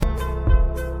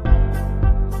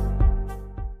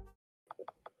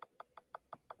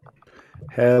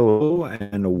Hello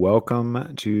and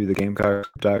welcome to the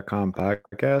Gamecockscoop.com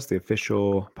podcast, the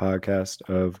official podcast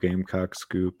of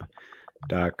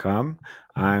GamecockScoop.com.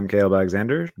 I'm Caleb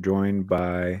Alexander, joined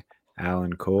by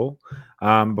Alan Cole.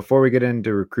 Before we get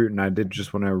into recruiting, I did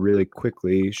just want to really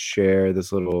quickly share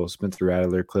this little Spencer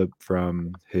Rattler clip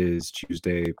from his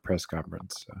Tuesday press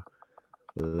conference. So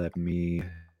let me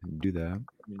do that.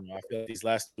 I feel like these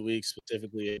last 2 weeks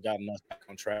specifically have gotten us back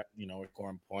on track. We're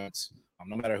scoring points.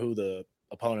 No matter who the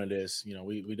opponent is,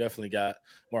 we definitely got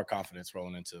more confidence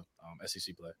rolling into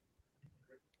SEC play.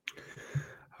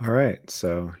 All right,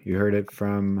 so you heard it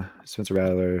from Spencer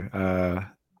Rattler.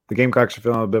 The Gamecocks are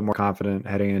feeling a bit more confident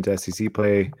heading into SEC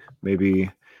play,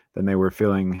 maybe than they were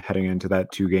feeling heading into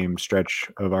that 2-game stretch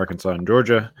of Arkansas and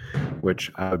Georgia, which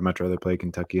I would much rather play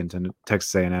Kentucky and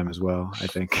Texas A&M as well, I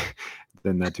think,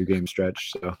 than that 2-game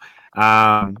stretch. So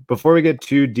before we get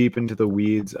too deep into the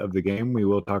weeds of the game, we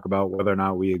will talk about whether or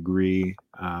not we agree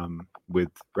with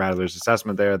Rattler's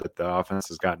assessment there that the offense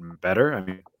has gotten better. I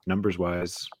mean,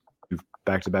 numbers-wise,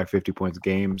 back-to-back 50 points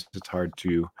games. It's hard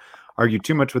to argue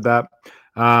too much with that.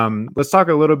 Let's talk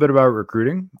a little bit about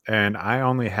recruiting, and I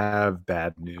only have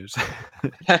bad news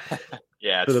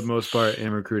Yeah, for the most part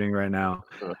in recruiting right now.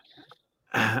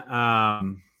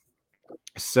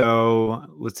 So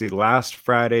let's see. Last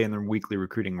Friday in the weekly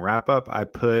recruiting wrap-up, I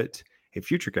put a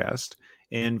futurecast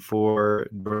in for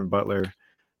Jordan Butler,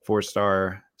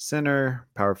 4-star center,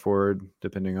 power forward,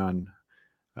 depending on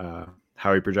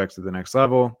how he projects to the next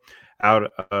level, out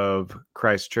of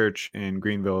Christchurch in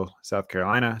Greenville, South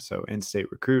Carolina. So in-state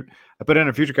recruit. I put in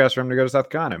a futurecast for him to go to South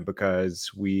Carolina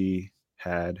because we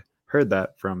had heard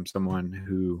that from someone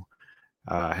who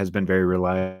has been very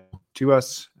reliable to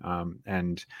us.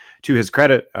 And to his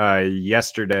credit,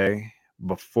 yesterday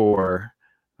before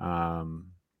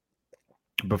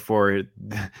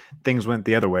things went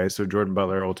the other way, so Jordan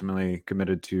Butler ultimately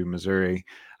committed to Missouri.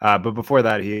 But before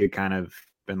that, he had kind of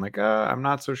been like, I'm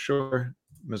not so sure.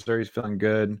 Missouri's feeling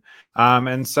good.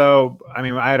 And so, I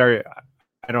mean, I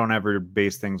don't ever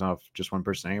base things off just one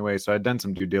person anyway. So I'd done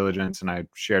some due diligence and I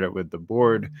shared it with the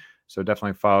board. So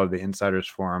definitely follow the Insiders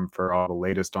Forum for all the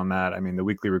latest on that. I mean, the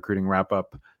weekly recruiting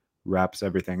wrap-up wraps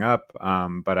everything up,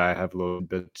 but I have little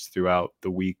bits throughout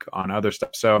the week on other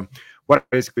stuff. So what I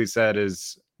basically said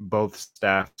is both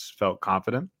staffs felt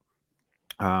confident,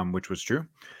 which was true.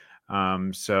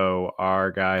 So our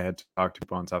guy had talked to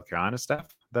people on South Carolina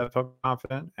staff that felt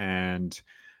confident, and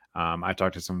I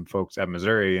talked to some folks at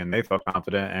Missouri and they felt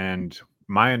confident. And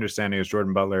my understanding is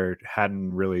Jordan Butler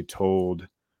hadn't really told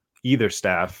either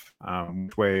staff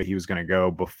which way he was going to go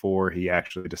before he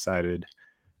actually decided,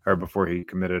 or before he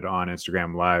committed on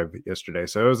Instagram Live yesterday.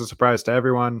 So it was a surprise to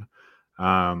everyone,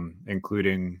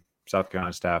 including South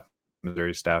Carolina staff,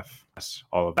 Missouri staff,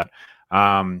 all of that.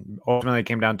 Ultimately, it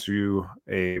came down to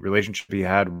a relationship he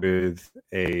had with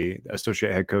a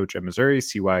associate head coach at Missouri,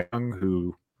 C.Y. Young,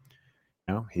 who,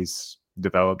 he's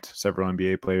developed several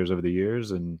NBA players over the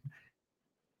years, and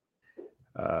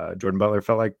Jordan Butler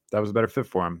felt like that was a better fit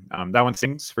for him. That one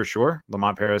stings for sure.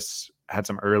 Lamont Paris had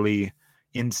some early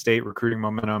in-state recruiting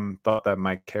momentum, thought that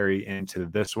might carry into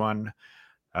this one.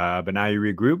 But now you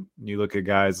regroup. You look at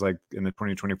guys like in the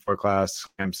 2024 class,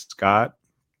 Cam Scott,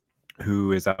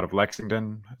 who is out of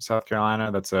Lexington, South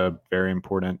Carolina. That's a very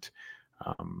important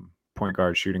point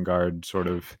guard, shooting guard sort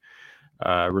of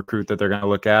recruit that they're going to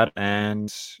look at.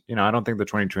 And, I don't think the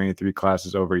 2023 class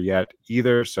is over yet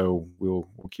either. So we'll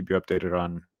keep you updated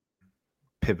on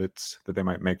pivots that they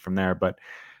might make from there. But,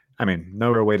 I mean,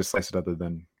 no real way to slice it other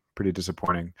than pretty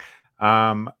disappointing.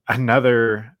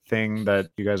 Another thing that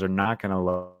you guys are not going to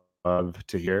love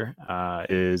to hear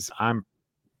is I'm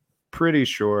pretty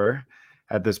sure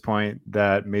at this point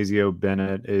that Mazeo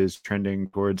Bennett is trending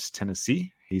towards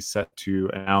Tennessee. He's set to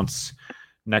announce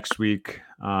next week,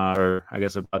 or I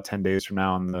guess about 10 days from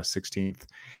now on the 16th.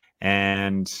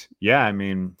 And yeah, I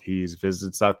mean, he's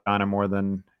visited South Carolina more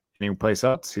than any place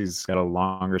else. He's got a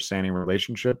longer standing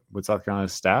relationship with South Carolina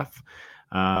staff.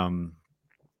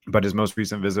 But his most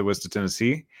recent visit was to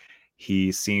Tennessee.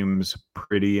 He seems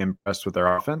pretty impressed with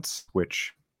their offense,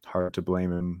 which hard to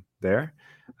blame him there.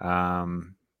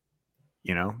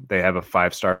 They have a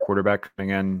 5-star quarterback coming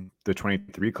in the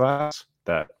 23 class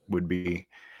that would be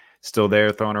still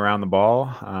there throwing around the ball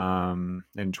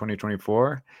in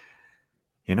 2024.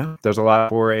 There's a lot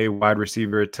for a wide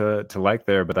receiver to like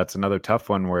there, but that's another tough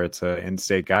one where it's an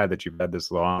in-state guy that you've had this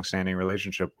long-standing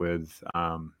relationship with.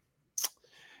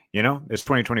 It's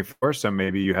 2024, so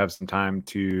maybe you have some time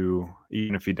to,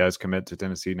 even if he does commit to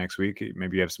Tennessee next week,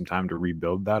 maybe you have some time to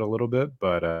rebuild that a little bit.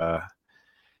 But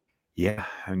yeah,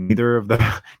 neither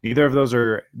of those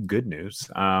are good news.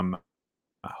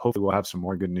 hopefully we'll have some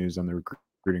more good news on the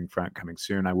recruiting front coming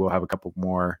soon. I will have a couple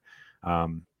more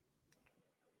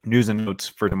news and notes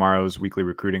for tomorrow's weekly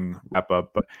recruiting wrap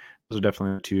up, but those are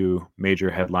definitely two major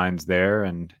headlines there.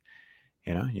 And,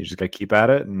 you just got to keep at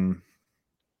it and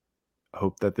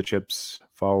hope that the chips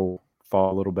fall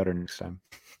a little better next time.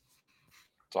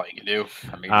 That's all you can do.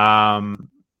 I mean,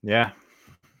 yeah.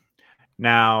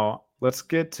 Now let's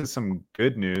get to some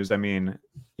good news. I mean,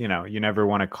 you never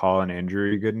want to call an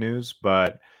injury good news,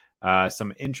 but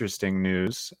some interesting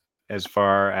news as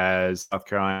far as South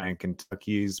Carolina and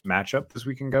Kentucky's matchup this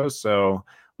weekend goes. So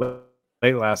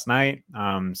late last night,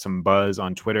 some buzz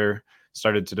on Twitter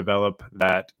started to develop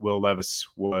that Will Levis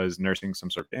was nursing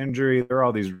some sort of injury. There are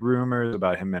all these rumors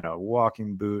about him in a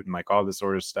walking boot and like all this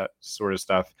sort of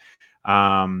stuff.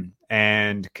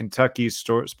 And Kentucky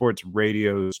Sports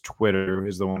Radio's Twitter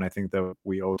is the one I think that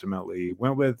we ultimately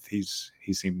went with. He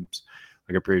seems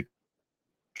like a pretty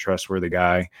trustworthy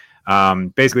guy.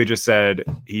 Basically just said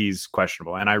he's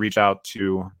questionable. And I reached out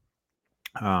to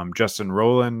Justin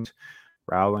Rowland.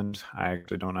 I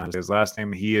actually don't know how to say his last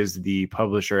name. He is the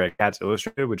publisher at Cats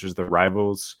Illustrated, which is the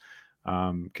Rivals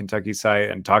Kentucky site,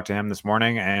 and talked to him this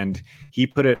morning, and he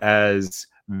put it as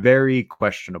very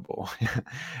questionable.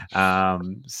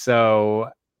 So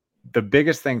the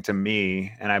biggest thing to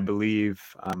me, and I believe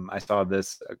I saw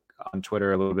this on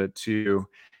Twitter a little bit too,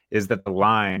 is that the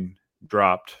line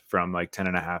dropped from like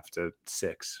 10.5 to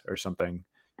 6 or something.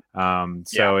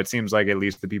 So it seems like at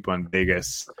least the people in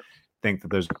Vegas think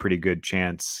that there's a pretty good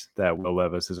chance that Will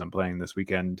Levis isn't playing this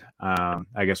weekend.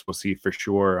 I guess we'll see for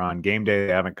sure on game day.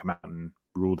 They haven't come out and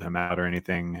ruled him out or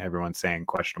anything. Everyone's saying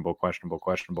questionable,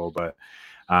 but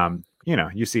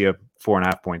you see a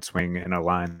 4.5 point swing in a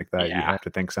line like that. You have to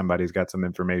think somebody's got some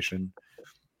information.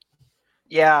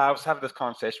 Yeah, I was having this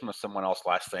conversation with someone else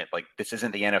last night. Like, this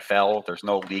isn't the NFL. There's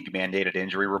no league mandated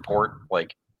injury report.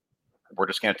 Like, we're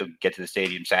just going to have to get to the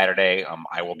stadium Saturday.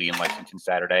 I will be in Lexington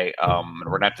Saturday, and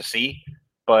we're going to have to see.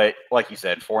 But like you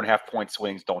said, 4.5 point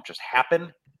swings don't just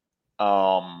happen.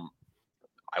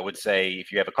 I would say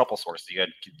if you have a couple sources, you had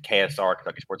KSR,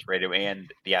 Kentucky Sports Radio, and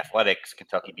the Athletics,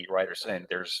 Kentucky beat writers, and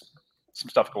there's some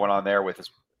stuff going on there with this,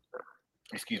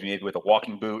 maybe with a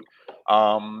walking boot.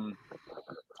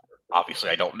 Obviously,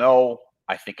 I don't know.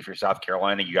 I think if you're South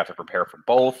Carolina, you have to prepare for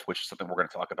both, which is something we're going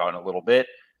to talk about in a little bit.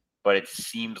 But it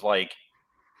seems like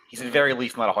he's at the very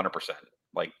least not 100%.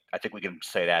 Like, I think we can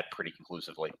say that pretty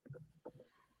conclusively.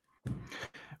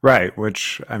 Right,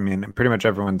 which, I mean, pretty much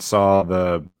everyone saw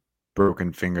the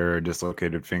broken finger,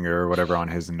 dislocated finger, or whatever on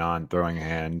his non-throwing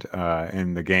hand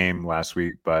in the game last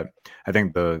week. But I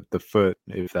think the foot,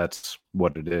 if that's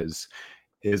what it is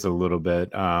a little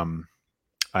bit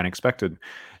unexpected.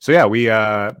 So yeah, we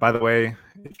by the way,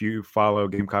 if you follow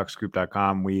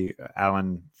GamecockScoop.com,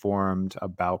 Alan formed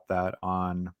about that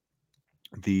on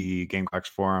the Gamecocks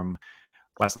forum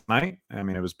last night. I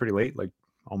mean, it was pretty late, like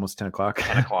almost 10 o'clock.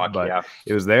 10 o'clock, but yeah.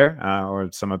 It was there, or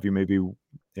some of you maybe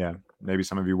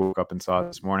some of you woke up and saw it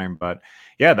this morning. But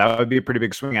yeah, that would be a pretty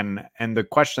big swing. And the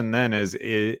question then is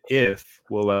if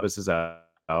Will Levis is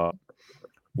out,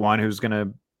 one, who's going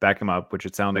to back him up, which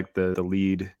it sounds like the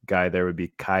lead guy there would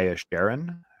be Kaiya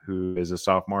Sheron, who is a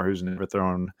sophomore who's never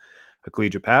thrown a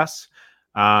collegiate pass.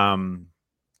 And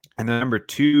the number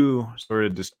two sort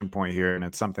of distinct point here, and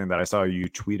it's something that I saw you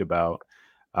tweet about,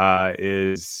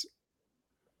 is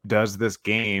does this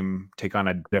game take on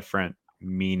a different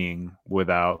meaning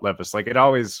without Levis? Like, it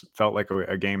always felt like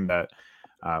a game that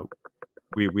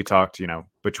we talked,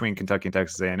 between Kentucky and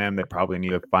Texas A&M, they probably need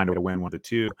to find a way to win 1 to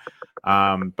 2.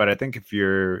 But I think if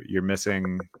you're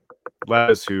missing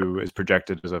Levis, who is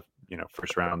projected as a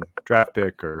first round draft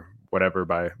pick or whatever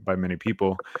by many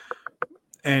people,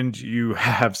 and you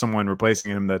have someone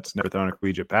replacing him that's never thrown a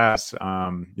collegiate pass,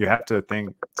 you have to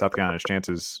think South Carolina's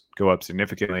chances go up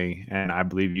significantly. And I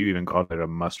believe you even called it a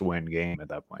must-win game at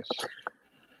that point.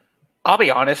 I'll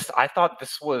be honest. I thought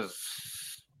this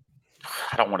was,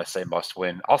 I don't want to say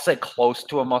must-win. I'll say close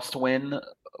to a must-win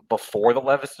before the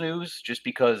Levis news, just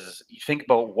because you think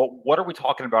about what are we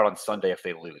talking about on Sunday if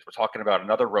they lose? We're talking about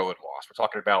another road loss. We're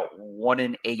talking about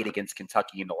 1-8 against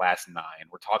Kentucky in the last 9.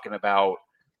 We're talking about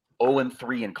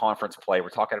 0-3 in conference play. We're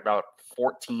talking about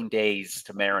 14 days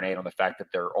to marinate on the fact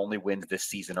that their only wins this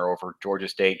season are over Georgia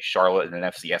State, Charlotte, and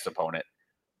an FCS opponent.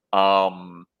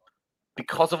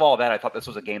 Because of all that, I thought this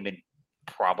was a game they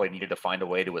probably needed to find a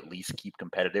way to at least keep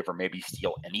competitive or maybe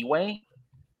steal anyway.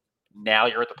 Now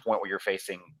you're at the point where you're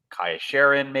facing Kaiya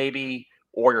Sheron would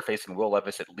or you're facing Will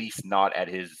Levis, at least not at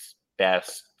his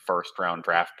best first-round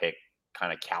draft pick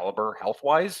kind of caliber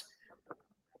health-wise.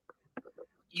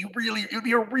 It would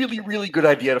be a really, really good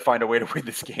idea to find a way to win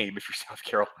this game if you're South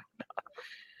Carolina.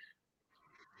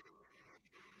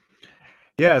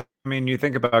 Yeah, I mean, you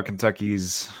think about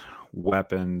Kentucky's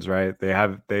weapons, right?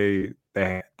 They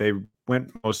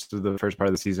went most of the first part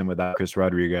of the season without Chris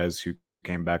Rodriguez, who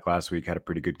came back last week, had a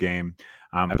pretty good game.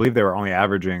 I believe they were only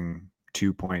averaging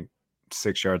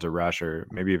 2.6 yards a rush, or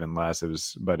maybe even less.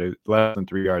 But less than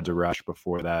 3 yards a rush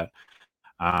before that.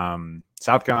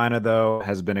 South Carolina, though,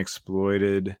 has been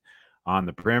exploited on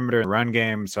the perimeter run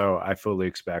game, so I fully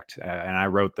expect, and I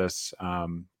wrote this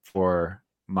for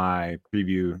my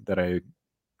preview that I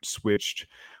switched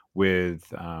with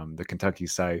the Kentucky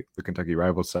site, the Kentucky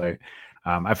rival site.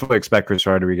 I fully expect Chris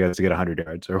Rodriguez to get 100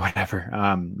 yards or whatever.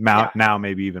 Now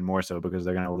maybe even more so because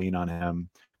they're going to lean on him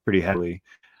pretty heavily.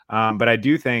 But I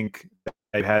do think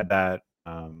they've had that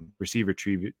receiver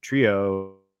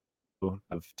trio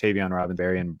of Tavion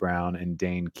Robinson, and Brown, and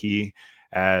Dane Key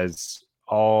as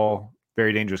all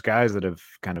very dangerous guys that have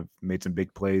kind of made some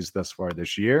big plays thus far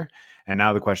this year. And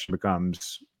now the question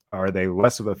becomes, are they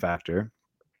less of a factor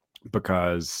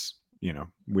because,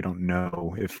 we don't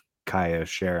know if Kaya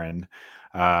Sharon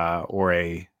or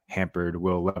a hampered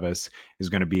Will Levis is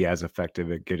going to be as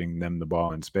effective at getting them the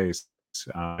ball in space.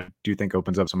 Do you think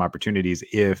opens up some opportunities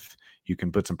if you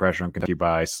can put some pressure on Kentucky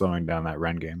by slowing down that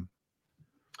run game?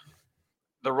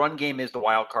 The run game is the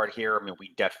wild card here. I mean,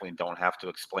 we definitely don't have to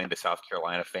explain to South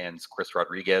Carolina fans Chris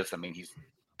Rodriguez. I mean, he's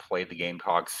played the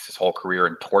Gamecocks his whole career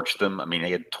and torched them. I mean,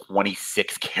 he had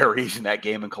 26 carries in that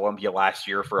game in Columbia last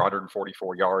year for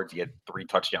 144 yards. He had 3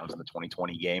 touchdowns in the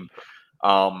 2020 game.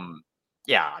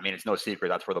 Yeah, I mean, it's no secret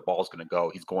that's where the ball is going to go.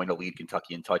 He's going to lead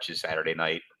Kentucky in touches Saturday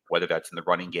night, whether that's in the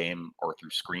running game or through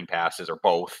screen passes or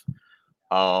both.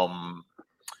 And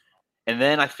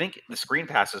then I think the screen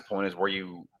passes point is where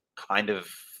you kind of,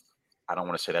 I don't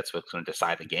want to say that's what's going to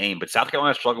decide the game, but South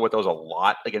Carolina struggled with those a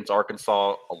lot against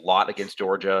Arkansas, a lot against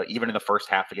Georgia. Even in the first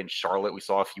half against Charlotte, we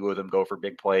saw a few of them go for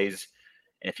big plays.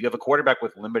 And if you have a quarterback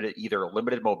with either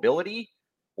limited mobility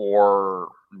or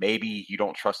maybe you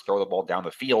don't trust to throw the ball down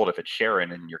the field, if it's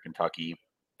Sharon in your Kentucky,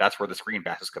 that's where the screen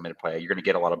passes come into play. You're going to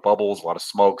get a lot of bubbles, a lot of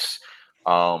smokes.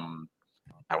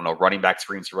 I don't know, running back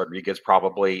screens to Rodriguez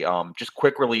probably. Just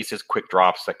quick releases, quick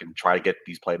drops that can try to get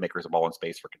these playmakers the ball in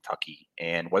space for Kentucky.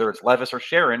 And whether it's Levis or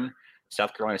Sharon,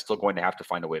 South Carolina is still going to have to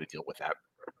find a way to deal with that.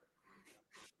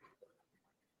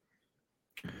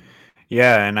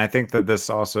 Yeah, and I think that this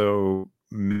also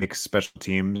makes special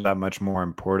teams that much more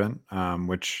important,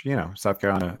 which, South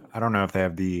Carolina, I don't know if they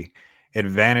have the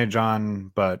advantage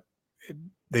on, but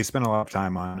they spend a lot of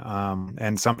time on.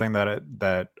 And something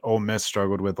that Ole Miss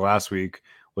struggled with last week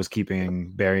was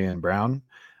keeping Berrien Brown,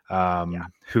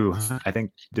 who I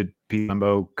think did Pete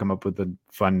Lembo come up with a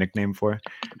fun nickname for?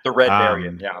 The Red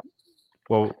Berrien, yeah.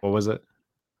 Well, what was it?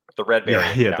 The Red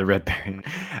Berrien. Yeah, the Red Berrien.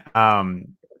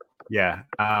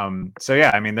 So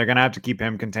yeah, I mean, they're gonna have to keep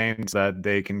him contained so that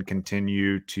they can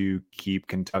continue to keep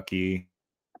Kentucky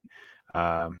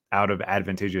out of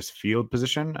advantageous field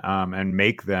position and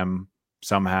make them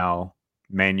somehow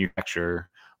manufacture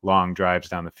long drives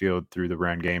down the field through the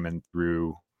run game and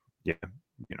through,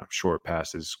 short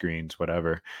passes, screens,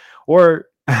 whatever. Or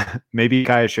maybe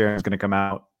Kaya Sharon is going to come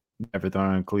out, never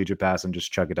thrown a collegiate pass, and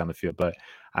just chuck it down the field. But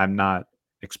I'm not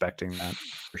expecting that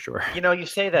for sure. You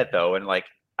say that though, and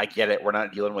I get it. We're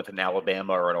not dealing with an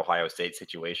Alabama or an Ohio State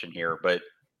situation here, but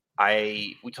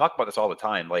we talk about this all the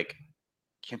time.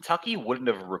 Kentucky wouldn't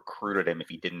have recruited him if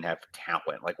he didn't have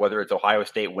talent. Whether it's Ohio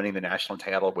State winning the national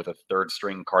title with a third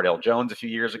string Cardale Jones a few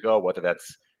years ago, whether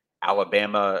that's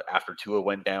Alabama after Tua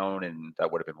went down, and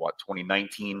that would have been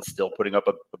 2019, still putting up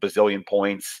a bazillion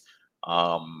points.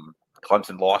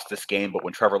 Clemson lost this game, but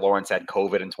when Trevor Lawrence had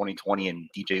COVID in 2020 and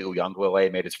DJ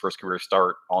Uiagalelei made his first career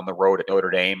start on the road at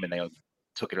Notre Dame, and they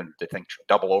took it into, I think,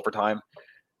 double overtime.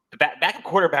 The backup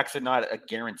quarterbacks are not a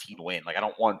guaranteed win. I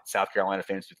don't want South Carolina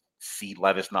fans to see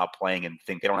Levis not playing and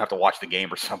think they don't have to watch the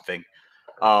game or something.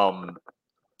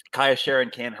 Kaya Sharon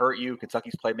can hurt you.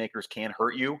 Kentucky's playmakers can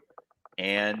hurt you.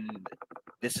 And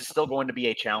this is still going to be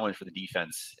a challenge for the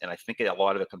defense. And I think a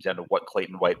lot of it comes down to what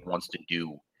Clayton White wants to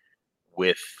do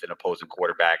with an opposing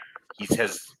quarterback. He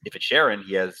says if it's Sharon,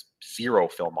 he has 0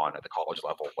 film on at the college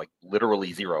level,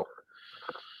 literally 0.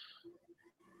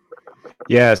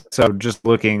 Yeah, so just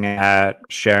looking at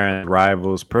Sharon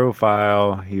Rival's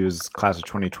profile, he was class of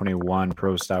 2021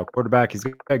 pro-style quarterback. He's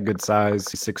got a good size.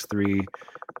 He's 6'3".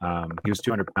 He was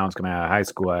 200 pounds coming out of high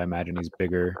school. I imagine he's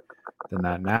bigger than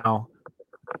that now.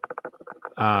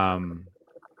 Alan,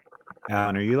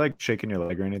 are you shaking your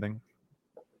leg or anything?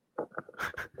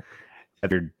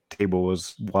 Your table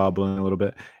was wobbling a little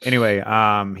bit. Anyway,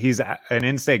 he's an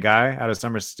in-state guy out of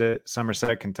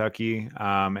Somerset, Kentucky,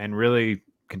 and really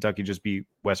Kentucky just beat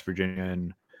West Virginia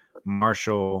and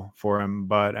Marshall for him.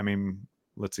 But I mean,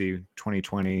 let's see,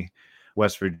 2020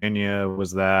 West Virginia,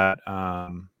 was that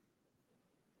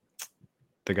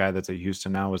the guy that's at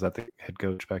Houston now? Was that the head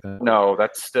coach back then? No,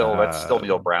 that's still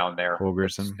Neil Brown there.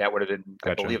 Holgorsen. That would have been,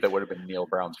 Gotcha. I believe that would have been Neil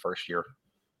Brown's first year.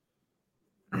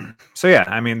 So yeah,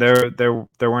 I mean there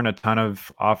weren't a ton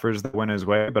of offers that went his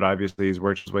way, but obviously he's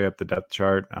worked his way up the depth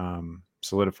chart,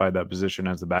 solidified that position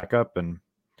as the backup, and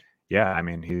yeah, I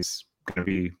mean he's going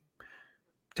to be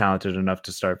talented enough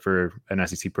to start for an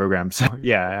SEC program. So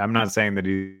yeah, I'm not saying that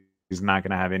he's not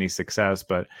going to have any success,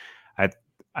 but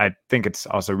I think it's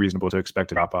also reasonable to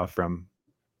expect a drop off from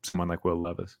someone like Will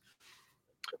Levis.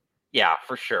 Yeah,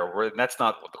 for sure. That's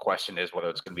not what the question is, whether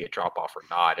it's going to be a drop off or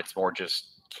not. It's more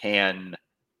just can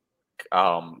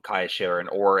Kaiya Sheron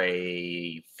or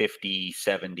a 50,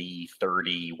 70,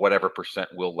 30, whatever percent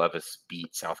Will Levis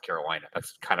beat South Carolina.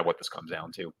 That's kind of what this comes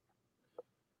down to.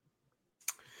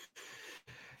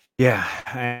 Yeah,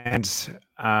 and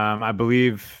I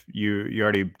believe you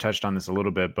already touched on this a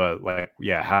little bit, but like,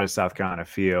 yeah, how does South Carolina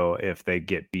feel if they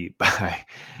get beat by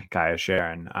Kaiya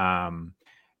Sheron?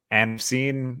 And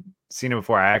seen it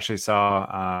before. I actually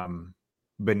saw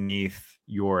beneath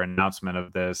your announcement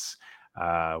of this,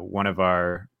 one of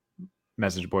our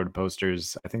message board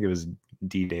posters, I think it was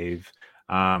D Dave,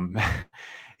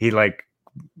 he like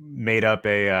made up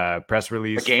a press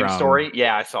release, a game story.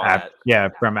 Yeah, I saw that. Yeah,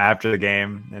 from after the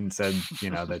game, and said,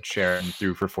 that Sheron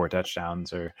threw for 4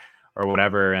 touchdowns or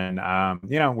whatever. And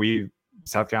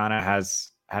South Carolina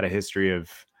has had a history of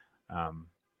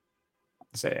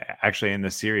actually in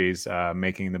the series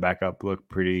making the backup look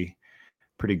pretty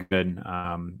good.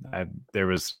 There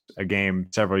was a game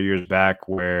several years back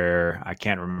where I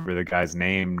can't remember the guy's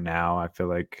name now. I feel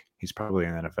like he's probably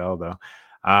in the NFL though.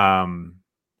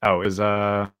 It was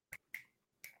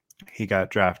he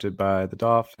got drafted by the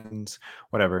Dolphins.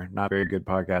 Whatever, not very good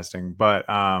podcasting, but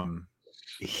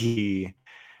he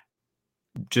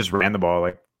just ran the ball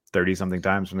like 30 something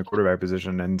times from the quarterback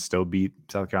position and still beat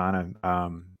South Carolina.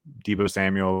 Deebo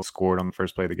Samuel scored on the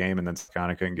first play of the game, and then South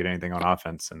Carolina couldn't get anything on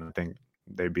offense, and I think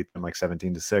they beat them like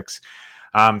 17-6.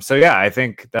 So yeah, I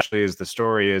think that actually is the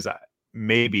story. Is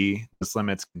maybe this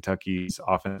limits Kentucky's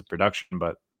offensive production,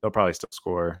 but they'll probably still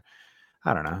score,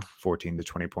 I don't know, 14 to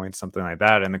 20 points, something like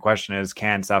that. And the question is,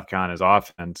 can South Carolina's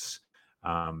offense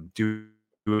do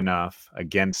enough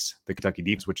against the Kentucky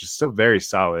defense, which is still very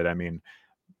solid? I mean,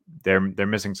 they're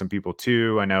missing some people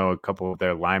too. I know a couple of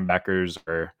their linebackers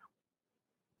are,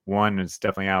 one is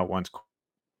definitely out, one's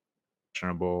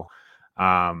questionable.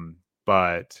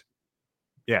 But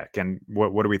yeah,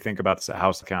 what do we think about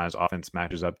how South Carolina's offense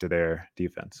matches up to their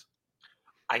defense?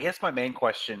 I guess my main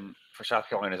question for South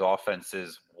Carolina's offense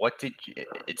is,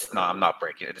 I'm not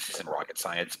breaking it. This isn't rocket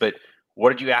science, but what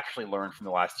did you actually learn from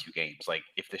the last 2 games? Like,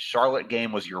 if the Charlotte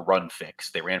game was your run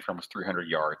fix, they ran for almost 300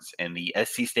 yards, and the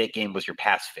SC State game was your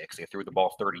pass fix, they threw the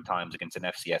ball 30 times against an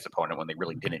FCS opponent when they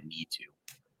really didn't need to.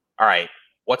 All right,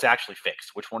 what's actually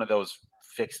fixed? Which one of those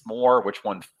fixed more? Which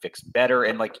one fixed better?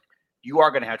 And like, you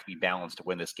are going to have to be balanced to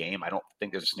win this game. I don't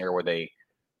think there's a scenario where they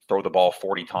throw the ball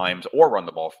 40 times or run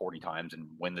the ball 40 times and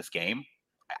win this game.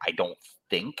 I don't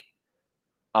think.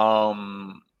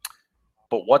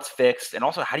 But what's fixed? And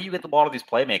also, how do you get the ball to these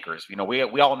playmakers?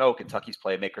 We all know Kentucky's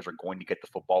playmakers are going to get the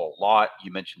football a lot.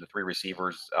 You mentioned the 3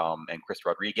 receivers and Chris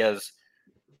Rodriguez.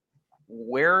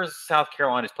 Where's South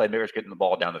Carolina's playmakers getting the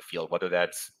ball down the field? Whether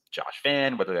that's Josh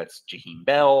Vann, whether that's Jaheim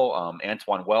Bell,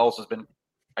 Antoine Wells has been,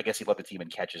 I guess he led the team in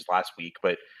catches last week,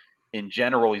 but in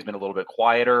general, he's been a little bit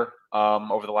quieter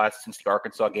since the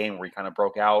Arkansas game where he kind of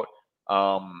broke out.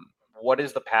 What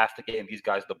is the path to getting these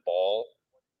guys the ball,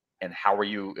 and how are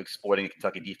you exploiting a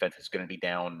Kentucky defense that's going to be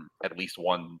down at least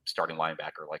one starting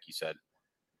linebacker, like you said?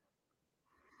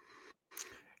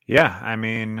 Yeah, I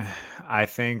mean, I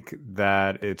think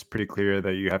that it's pretty clear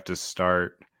that you have to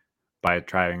start by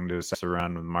trying to assess a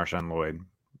run with Marshawn Lloyd.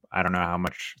 I don't know how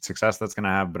much success that's going to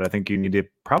have, but I think you need to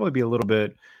probably be a little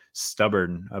bit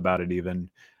stubborn about it even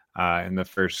in the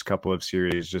first couple of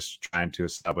series, just trying to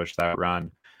establish that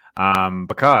run.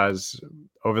 Because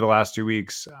over the last 2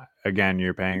 weeks, again,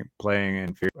 you're playing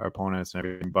inferior opponents and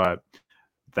everything, but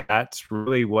that's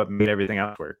really what made everything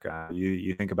else work.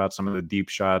 You think about some of the deep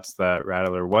shots that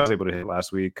Rattler was able to hit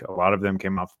last week. A lot of them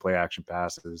came off play action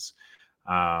passes.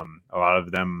 A lot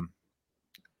of them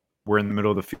were in the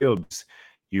middle of the field.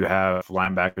 You have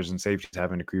linebackers and safeties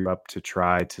having to creep up to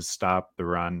try to stop the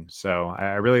run. So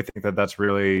I really think that that's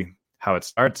really how it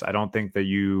starts. I don't think that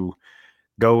you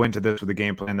go into this with a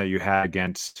game plan that you had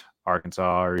against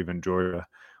Arkansas or even Georgia,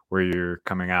 where you're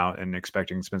coming out and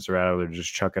expecting Spencer Rattler to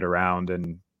just chuck it around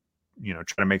and, try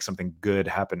to make something good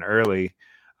happen early.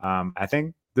 I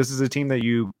think this is a team that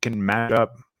you can match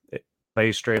up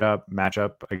play straight up, match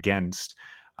up against,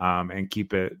 and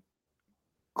keep it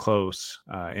close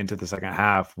into the second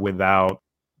half without,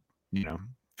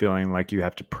 feeling like you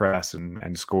have to press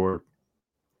and score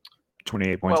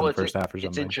 28 points in the first half or something.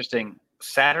 It's interesting.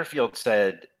 Satterfield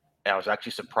said, I was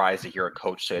actually surprised to hear a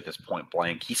coach say at this point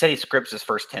blank. He said he scripts his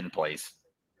first 10 plays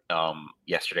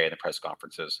yesterday in the press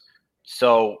conferences.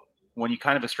 So when you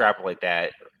kind of extrapolate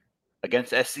that,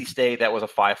 against SC State, that was a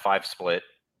 5-5 split.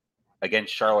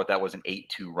 Against Charlotte, that was an 8-2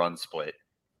 run split.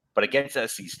 But against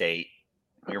SC State,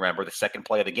 you remember the second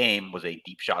play of the game was a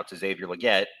deep shot to Xavier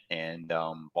Legette, and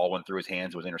ball went through his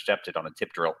hands, was intercepted on a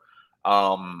tip drill.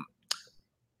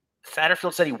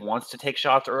 Satterfield said he wants to take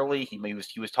shots early. He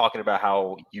was talking about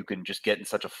how you can just get in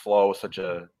such a flow, such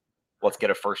a let's get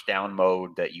a first down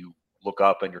mode that you look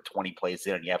up and you're 20 plays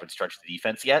in and you haven't stretched the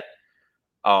defense yet.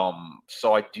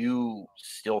 So I do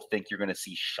still think you're going to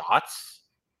see shots,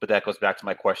 but that goes back to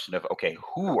my question of, okay,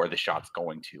 who are the shots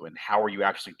going to and how are you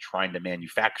actually trying to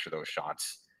manufacture those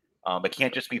shots? It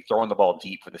can't just be throwing the ball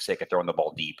deep for the sake of throwing the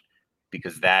ball deep,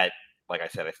 because that, like I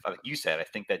said, like you said, I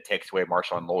think that takes away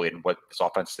Marshawn Lloyd and what this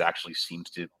offense actually seems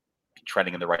to be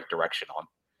trending in the right direction on.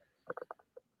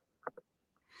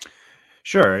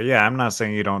 Sure. Yeah. I'm not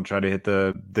saying you don't try to hit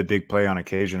the big play on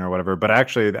occasion or whatever, but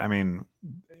actually, I mean,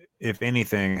 if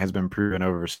anything has been proven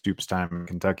over Stoops' time in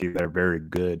Kentucky, they're very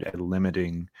good at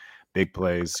limiting big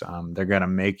plays. They're going to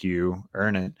make you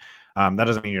earn it. That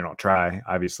doesn't mean you don't try,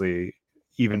 obviously,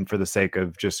 even for the sake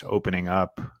of just opening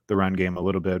up the run game a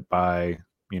little bit by,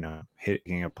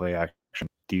 hitting a play action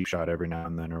deep shot every now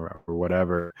and then or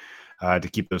whatever, to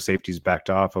keep those safeties backed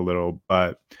off a little.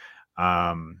 But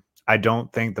I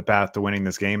don't think the path to winning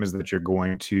this game is that you're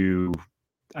going to,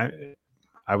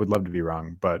 I would love to be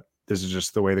wrong, but this is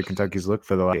just the way the Kentucky's looked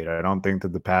for the late. I don't think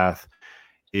that the path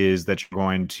is that you're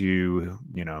going to,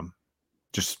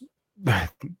 just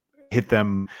hit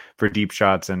them for deep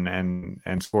shots and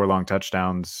score long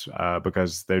touchdowns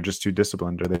because they're just too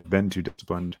disciplined, or they've been too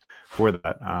disciplined for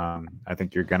that. I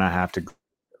think you're going to have to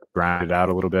grind it out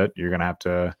a little bit. You're going to have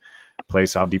to play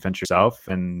solid defense yourself.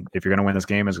 And if you're going to win this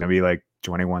game, it's going to be like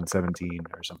 21-17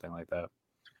 or something like that.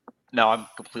 No, I'm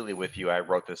completely with you. I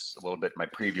wrote this a little bit in my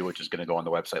preview, which is going to go on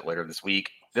the website later this week.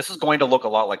 This is going to look a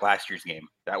lot like last year's game.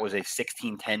 That was a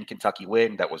 16-10 Kentucky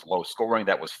win. That was low scoring.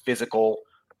 That was physical.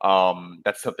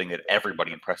 That's something that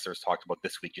everybody in pressers talked about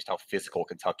this week, just how physical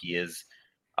Kentucky is.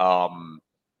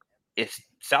 If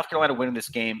South Carolina winning this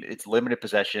game, it's limited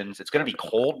possessions. It's going to be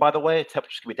cold, by the way.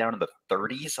 Temperature's going to be down in the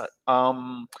 30s.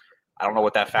 I don't know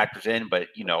what that factors in, but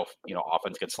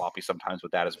offense gets sloppy sometimes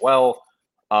with that as well.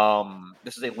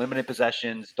 This is a limited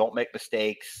possessions. Don't make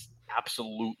mistakes.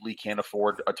 Absolutely can't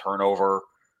afford a turnover.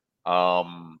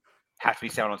 Have to be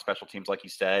sound on special teams, like you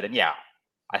said. And yeah,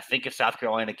 I think if South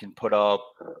Carolina can put up,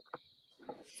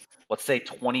 let's say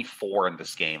 24 in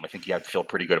this game, I think you have to feel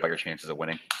pretty good about your chances of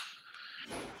winning.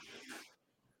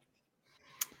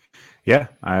 Yeah,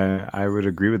 I would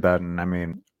agree with that. And I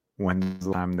mean, when's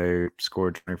the time they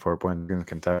scored 24 points against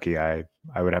Kentucky? I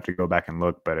would have to go back and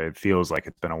look, but it feels like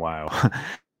it's been a while.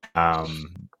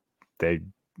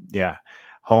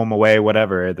 Home, away,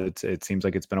 whatever. It seems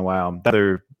like it's been a while. The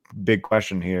other big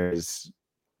question here is,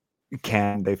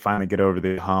 can they finally get over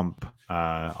the hump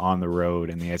on the road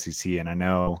in the SEC? And I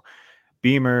know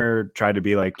Beamer tried to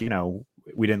be like,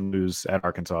 we didn't lose at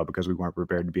Arkansas because we weren't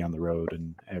prepared to be on the road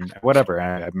and whatever.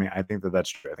 I mean, I think that's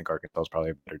true. I think Arkansas is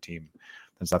probably a better team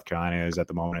than South Carolina is at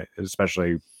the moment,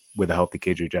 especially with a healthy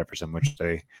KJ Jefferson, which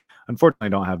they unfortunately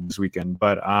don't have this weekend.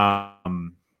 But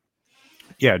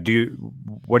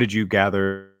what did you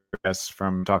gather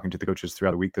from talking to the coaches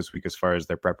throughout the week this week as far as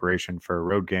their preparation for a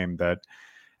road game that,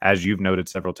 as you've noted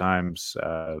several times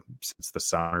since the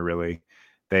summer, really,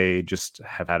 they just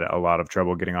have had a lot of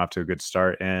trouble getting off to a good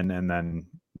start and then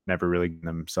never really giving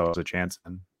themselves a chance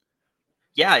in?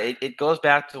 Yeah, it goes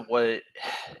back to what, and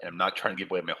I'm not trying to give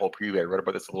away my whole preview. I wrote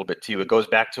about this a little bit too. It goes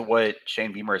back to what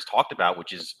Shane Beamer has talked about,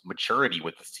 which is maturity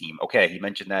with this team. Okay, he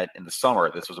mentioned that in the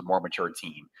summer, this was a more mature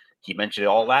team. He mentioned it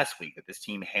all last week, that this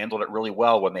team handled it really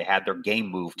well when they had their game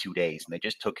moved 2 days, and they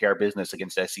just took care of business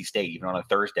against SC State, even on a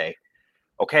Thursday.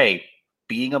 Okay,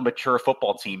 being a mature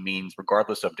football team means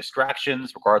regardless of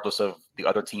distractions, regardless of the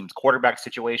other team's quarterback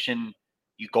situation,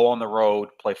 you go on the road,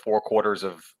 play 4 quarters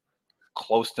of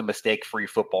close to mistake-free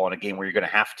football in a game where you're going to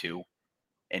have to,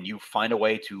 and you find a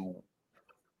way to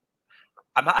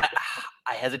I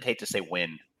hesitate to say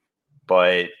win,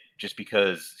 but just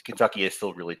because Kentucky is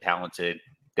still really talented,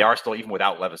 they are still, even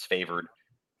without Levis, favored.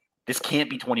 This can't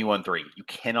be 21-3. You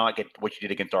cannot get what you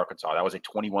did against Arkansas. That was a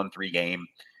 21-3 game.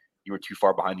 You were too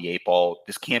far behind the 8 ball.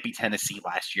 This can't be Tennessee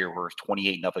last year where it was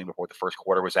 28-0 before the first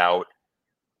quarter was out.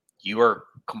 you are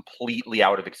completely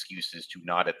out of excuses to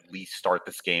not at least start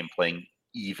this game playing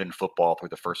even football through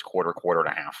the first quarter and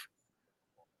a half.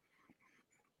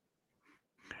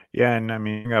 Yeah, and I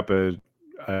mean, up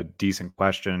a decent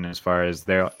question as far as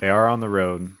they are on the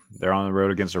road. They're on the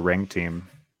road against a ranked team.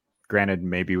 Granted,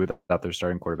 maybe without their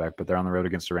starting quarterback, but they're on the road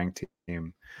against a ranked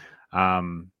team.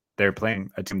 They're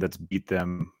playing a team that's beat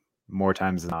them more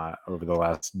times than not over the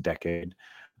last decade.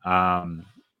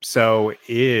 So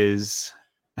is,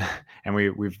 and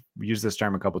we've used this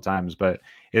term a couple times, but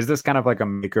is this kind of like a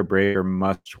make or break or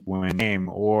must win game,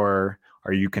 or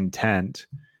are you content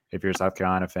if you're a South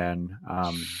Carolina fan,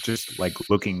 just like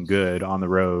looking good on the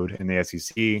road in the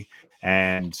SEC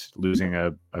and losing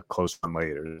a close one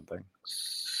late or something?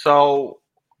 So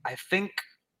I think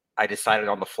I decided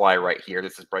on the fly right here.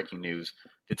 This is breaking news.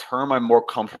 The term I'm more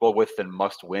comfortable with than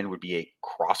must win would be a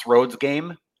crossroads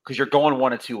game, because you're going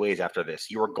one of two ways after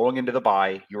this. You are going into the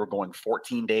bye. You are going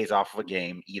 14 days off of a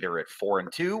game, either at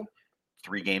 4-2,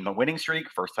 3 games on winning streak,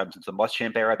 first time since the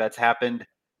Muschamp era that's happened.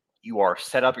 You are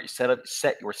set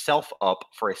yourself up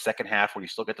for a second half where you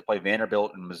still get to play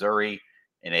Vanderbilt and Missouri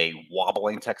in a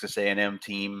wobbling Texas A&M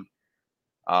team.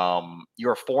 You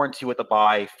are 4-2 at the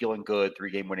bye, feeling good,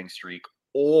 3-game winning streak,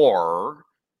 or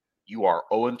you are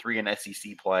 0-3 in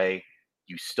SEC play.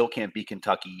 You still can't beat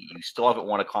Kentucky. You still haven't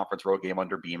won a conference road game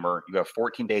under Beamer. You have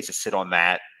 14 days to sit on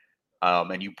that.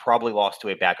 And you probably lost to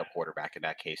a backup quarterback in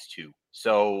that case too.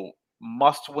 So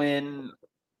must win.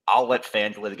 I'll let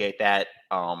fans litigate that.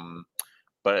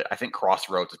 But I think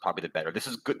crossroads is probably the better. This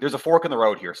is good. There's a fork in the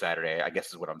road here Saturday, I guess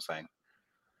is what I'm saying.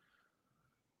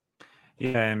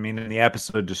 Yeah, I mean, in the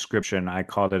episode description, I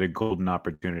called it a golden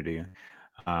opportunity.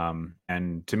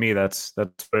 And to me, that's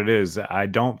what it is. I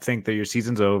don't think that your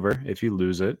season's over if you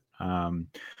lose it.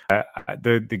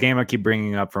 The game I keep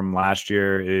bringing up from last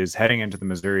year is heading into the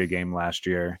Missouri game last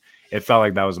year. It felt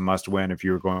like that was a must win if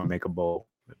you were going to make a bowl.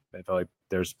 It felt like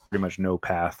there's pretty much no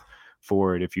path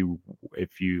forward if you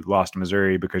lost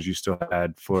Missouri, because you still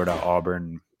had Florida,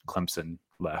 Auburn, Clemson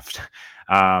left.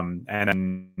 And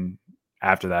then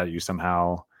after that, you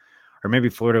somehow, or maybe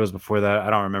Florida was before that,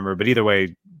 I don't remember. But either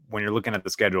way, when you're looking at the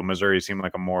schedule, Missouri seemed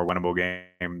like a more winnable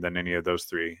game than any of those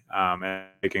three. And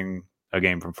taking a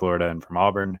game from Florida and from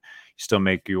Auburn, you still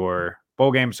make your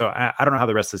bowl game. So I don't know how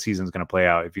the rest of the season is going to play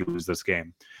out if you lose this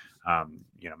game.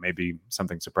 Maybe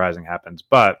something surprising happens.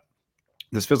 But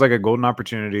this feels like a golden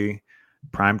opportunity,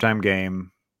 primetime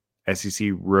game, SEC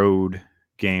road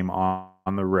game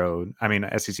on the road. I mean,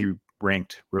 SEC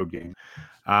ranked road game,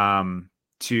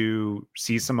 to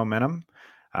see some momentum,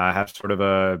 have sort of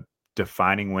a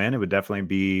defining win. It would definitely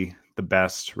be the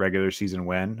best regular season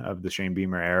win of the Shane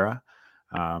Beamer era.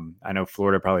 I know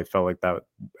Florida probably felt like that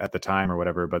at the time or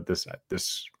whatever, but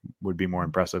this would be more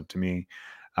impressive to me.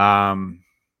 And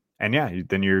yeah,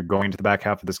 then you're going to the back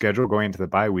half of the schedule, going into the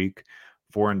bye week,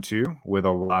 4-2 with a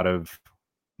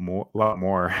lot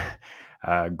more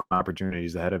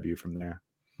opportunities ahead of you from there.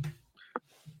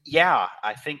 Yeah,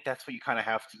 I think that's what you kind of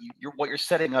have to. What you're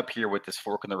setting up here with this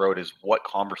fork in the road is what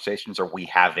conversations are we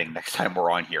having next time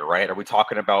we're on here, right? Are we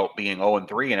talking about being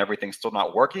 0-3 and everything's still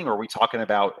not working, or are we talking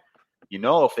about,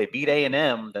 if they beat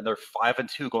A&M, then they're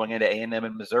 5-2 going into A&M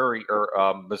and Missouri,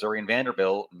 or Missouri and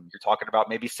Vanderbilt, and you're talking about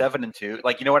maybe 7-2.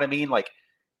 Like, you know what I mean? Like,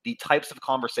 the types of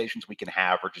conversations we can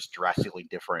have are just drastically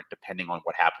different depending on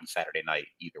what happens Saturday night.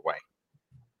 Either way.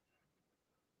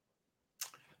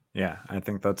 Yeah, I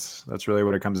think that's really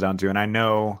what it comes down to. And I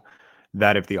know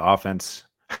that if the offense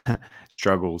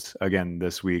struggles again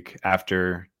this week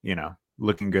after,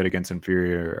 looking good against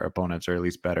inferior opponents, or at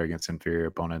least better against inferior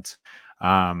opponents,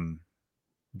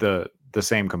 the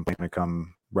same complaint will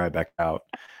come right back out.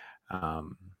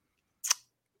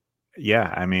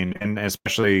 Yeah, I mean, and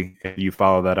especially if you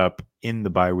follow that up in the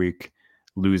bye week,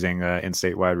 losing an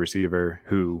in-state wide receiver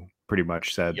who pretty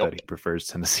much said that he prefers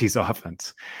Tennessee's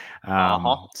offense.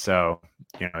 So,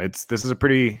 this is a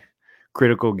pretty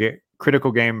critical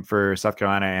game for South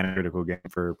Carolina, and a critical game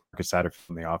for Marcus Satterfield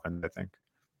from the offense, I think.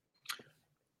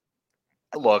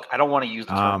 Look, I don't want to use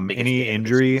the term any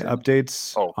injury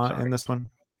updates in this one?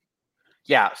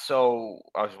 Yeah, so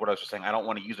what I was just saying, I don't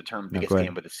want to use the term biggest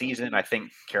game of the season. I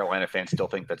think Carolina fans still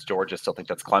think that's Georgia, still think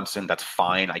that's Clemson. That's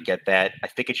fine. I get that. I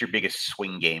think it's your biggest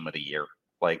swing game of the year,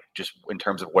 like just in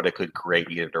terms of what it could create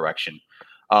either direction.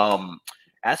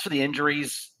 As for the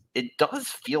injuries, it does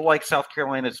feel like South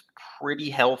Carolina is pretty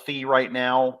healthy right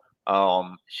now.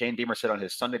 Shane Beamer said on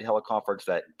his Sunday teleconference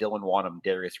that Dylan Wonnum,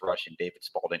 Darius Rush, and David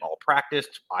Spalding all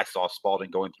practiced. I saw Spalding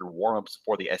going through warmups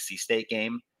for the SC State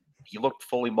game. He looked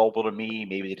fully mobile to me.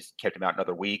 Maybe they just kept him out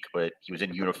another week, but he was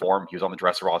in uniform. He was on the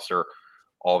dress roster,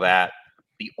 all that.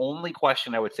 The only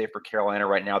question I would say for Carolina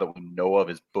right now that we know of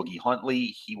is Boogie Huntley.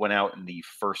 He went out in the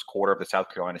first quarter of the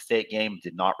South Carolina State game,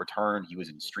 did not return. He was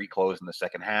in street clothes in the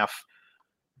second half.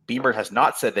 Beamer has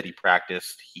not said that he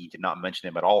practiced. He did not mention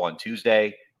him at all on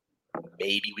Tuesday.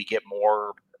 Maybe we get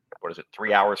more,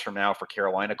 3 hours from now for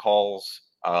Carolina calls.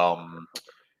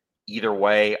 Either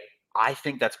way, I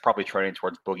think that's probably trending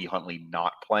towards Boogie Huntley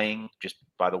not playing, just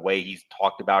by the way he's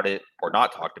talked about it or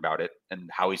not talked about it and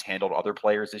how he's handled other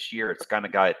players this year. It's kind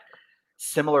of got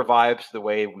similar vibes to the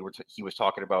way he was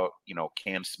talking about,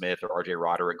 Cam Smith or RJ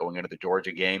Roderick going into the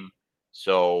Georgia game.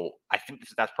 So I think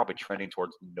that's probably trending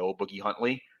towards no Boogie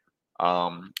Huntley,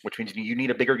 which means you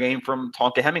need a bigger game from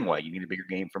Tonka Hemingway. You need a bigger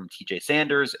game from TJ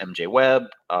Sanders, MJ Webb.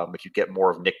 If you get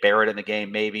more of Nick Barrett in the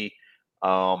game, maybe.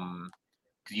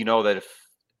 That if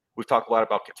we've talked a lot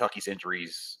about Kentucky's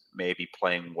injuries, maybe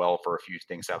playing well for a few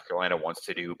things South Carolina wants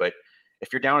to do. But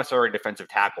if you're down a starting defensive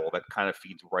tackle, that kind of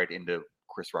feeds right into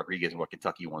Chris Rodriguez and what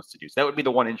Kentucky wants to do. So that would be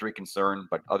the one injury concern.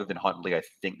 But other than Huntley, I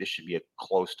think this should be a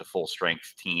close to full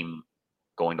strength team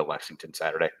going to Lexington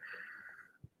Saturday.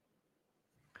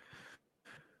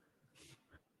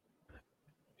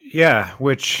 Yeah,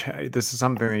 which this is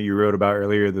something that you wrote about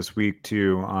earlier this week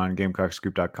too on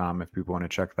GamecockScoop.com if people want to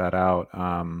check that out.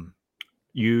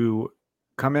 You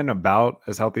come in about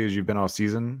as healthy as you've been all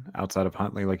season outside of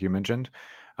Huntley, like you mentioned.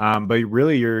 But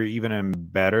really you're even in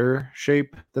better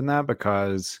shape than that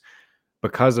because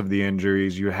of the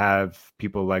injuries. You have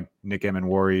people like Nick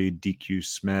Emenwari, DQ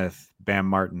Smith, Bam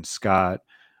Martin Scott,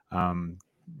 you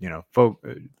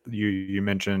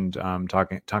mentioned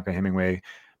Tonka Hemingway,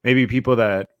 maybe people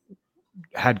that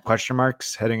had question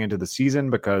marks heading into the season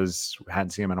because we hadn't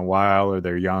seen them in a while or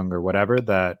they're young or whatever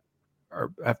that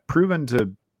have proven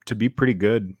to be pretty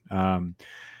good and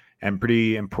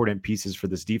pretty important pieces for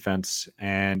this defense.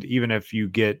 And even if you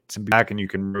get some back and you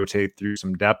can rotate through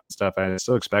some depth stuff, I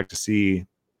still expect to see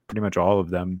pretty much all of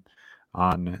them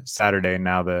on Saturday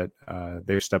now that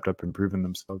they've stepped up and proven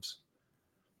themselves.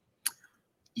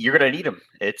 You're going to need them.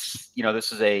 It's,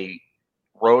 this is a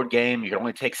road game. You can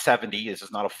only take 70. This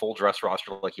is not a full dress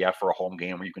roster like you have for a home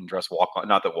game where you can dress walk-on.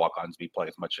 Not that walk-ons be played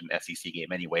as much in an SEC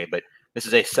game anyway, but this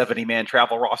is a 70-man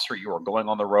travel roster. You are going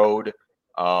on the road.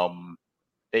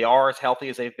 They are as healthy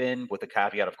as they've been, with the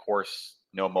caveat, of course,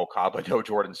 no Mo Kaba, no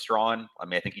Jordan Strawn. I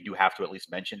mean, I think you do have to at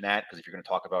least mention that, because if you're going to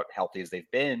talk about healthy as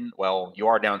they've been, well, you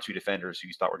are down two defenders who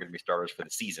you thought were going to be starters for the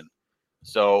season.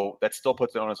 So that still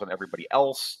puts the onus on everybody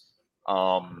else.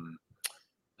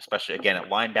 Especially, again, at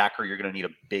linebacker, you're going to need a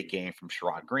big game from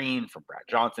Sherrod Green, from Brad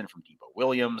Johnson, from Debo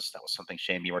Williams. That was something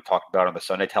Shane Beamer talked about on the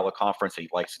Sunday teleconference, that he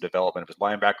likes the development of his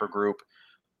linebacker group.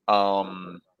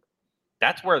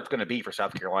 That's where it's going to be for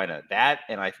South Carolina. That,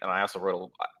 and I also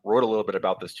wrote a little bit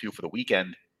about this too for the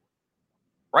weekend.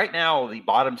 Right now, the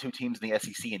bottom two teams in the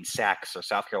SEC in sacks are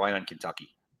South Carolina and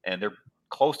Kentucky, and they're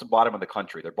close to bottom of the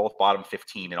country. They're both bottom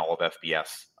 15 in all of FBS.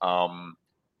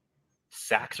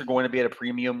 Sacks are going to be at a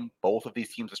premium. Both of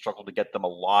these teams have struggled to get them a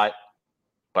lot,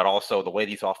 but also the way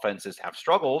these offenses have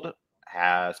struggled,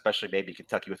 especially maybe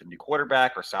Kentucky with a new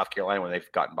quarterback, or South Carolina when they've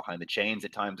gotten behind the chains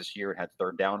at times this year and had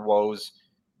third down woes.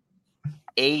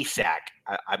 A sack,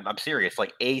 I'm serious,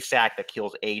 like a sack that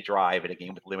kills a drive in a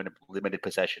game with limited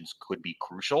possessions could be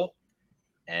crucial.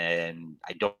 And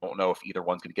I don't know if either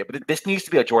one's going to get, but this needs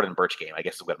to be a Jordan Burch game, I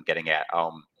guess is what I'm getting at.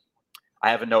 I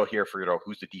have a note here for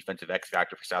who's the defensive X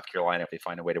factor for South Carolina if they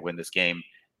find a way to win this game.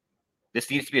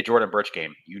 This needs to be a Jordan Burch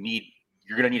game. You're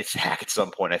going to need a sack at some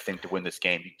point, I think, to win this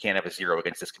game. You can't have a zero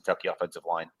against this Kentucky offensive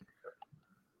line.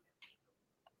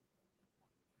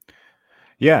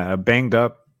 Yeah, a banged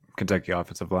up Kentucky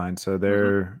offensive line. So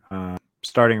they're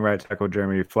starting right tackle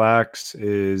Jeremy Flax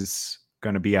is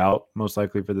going to be out most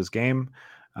likely for this game.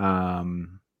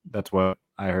 That's what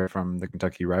I heard from the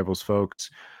Kentucky Rivals folks.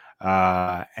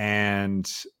 And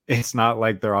it's not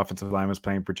like their offensive line was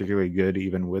playing particularly good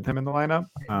even with him in the lineup.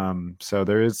 So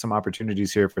there is some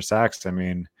opportunities here for sacks. I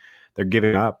mean, they're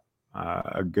giving up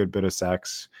a good bit of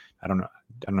sacks. I don't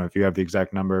know if you have the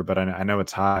exact number, but I know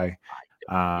it's high.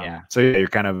 So yeah, you're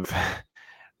kind of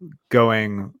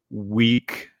going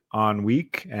week on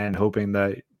week and hoping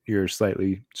that you're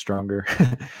slightly stronger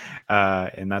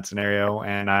in that scenario.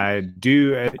 And I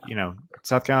do,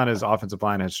 South Carolina's offensive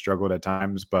line has struggled at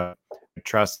times, but I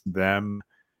trust them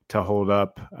to hold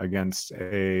up against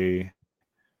a,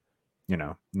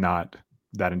 not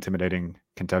that intimidating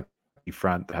Kentucky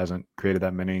front that hasn't created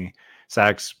that many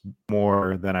sacks,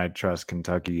 more than I trust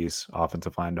Kentucky's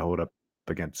offensive line to hold up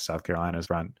against South Carolina's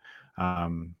front.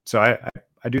 So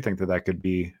I do think that could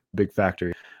be a big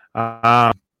factor.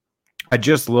 I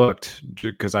just looked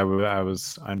because I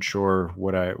was unsure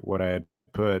what I had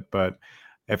put, but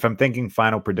if I'm thinking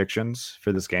final predictions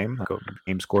for this game, like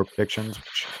game score predictions,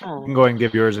 which you can go ahead and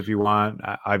give yours if you want.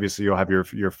 Obviously, you'll have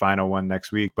your final one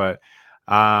next week, but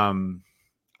I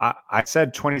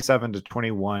said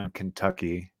 27-21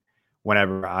 Kentucky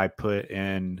whenever I put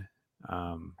in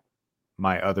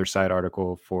my other side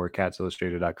article for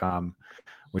catsillustrated.com,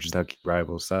 which is the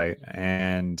Rivals site.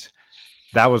 And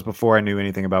that was before I knew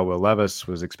anything about Will Levis,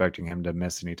 was expecting him to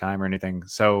miss any time or anything.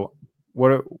 So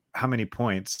how many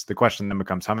points? The question then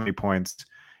becomes, how many points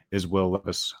is Will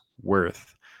Levis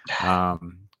worth?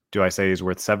 Do I say he's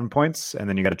worth 7 points and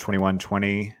then you got a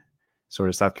 21-20 sort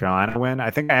of South Carolina win? I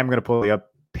think I am going to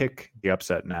pick the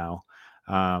upset now.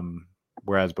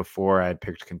 Whereas before I had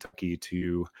picked Kentucky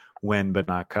to win but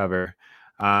not cover.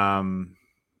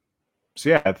 So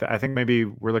yeah, I think maybe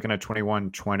we're looking at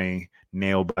 21-20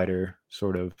 nail biter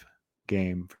sort of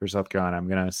game for South Carolina. I'm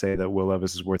going to say that Will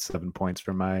Levis is worth 7 points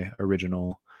for my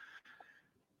original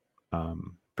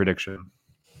prediction.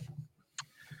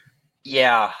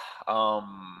 Yeah. I'll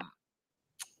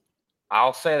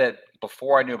say that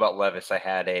before I knew about Levis, I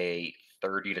had a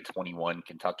 30-21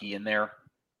 Kentucky in there.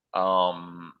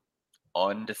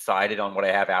 Undecided on what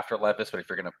I have after Levis, but if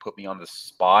you're going to put me on the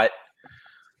spot,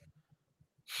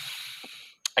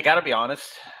 I got to be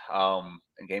honest, and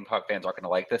Gamecock fans aren't going to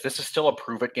like this. This is still a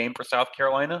prove-it game for South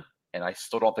Carolina, and I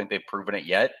still don't think they've proven it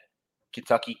yet.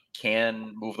 Kentucky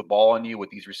can move the ball on you with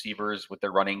these receivers, with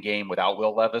their running game, without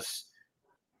Will Levis.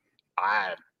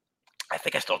 I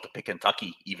think I still have to pick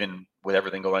Kentucky, even with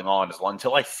everything going on.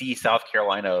 Until I see South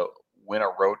Carolina win a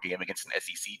road game against an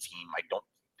SEC team, I don't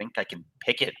think I can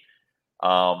pick it.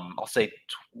 I'll say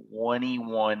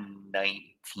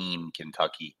 21-19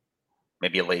 Kentucky.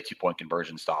 Maybe a late 2-point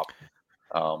conversion stop.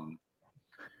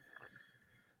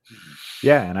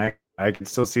 Yeah, and I can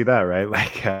still see that, right?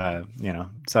 Like,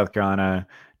 South Carolina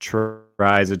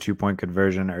tries a 2-point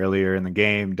conversion earlier in the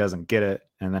game, doesn't get it,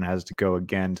 and then has to go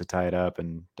again to tie it up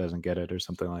and doesn't get it or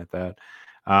something like that.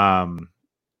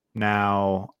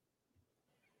 Now,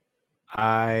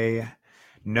 I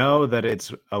know that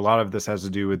it's a lot of this has to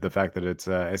do with the fact that it's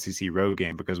a SEC road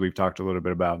game, because we've talked a little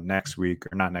bit about next week,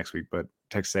 or not next week, but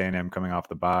Texas A&M coming off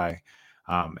the bye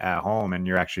at home, and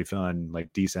you're actually feeling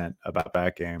like decent about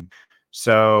that game.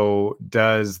 So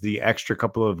does the extra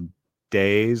couple of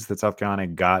days that South Carolina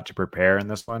got to prepare in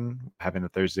this one, having the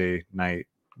Thursday night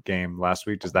game last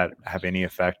week, does that have any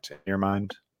effect in your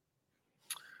mind?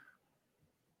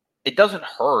 It doesn't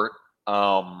hurt,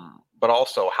 but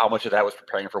also how much of that was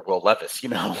preparing for Will Levis,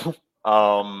 I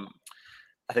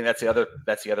think that's the other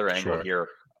angle here.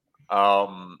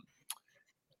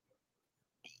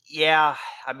 Yeah,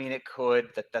 I mean, it could.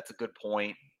 That's a good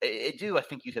point. I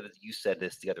think you said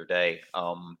this the other day.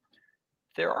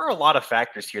 There are a lot of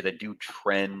factors here that do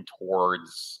trend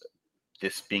towards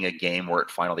this being a game where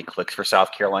it finally clicks for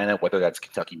South Carolina, whether that's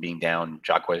Kentucky being down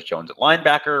Jacquez Jones at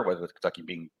linebacker, whether it's Kentucky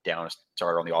being down a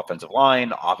starter on the offensive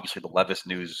line. Obviously, the Levis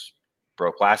news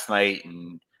broke last night,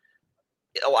 and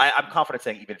I'm confident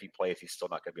saying even if he plays, he's still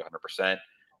not going to be 100%.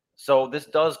 So this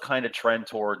does kind of trend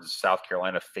towards South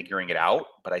Carolina figuring it out,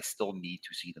 but I still need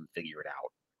to see them figure it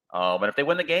out. And if they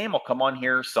win the game, I'll come on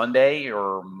here Sunday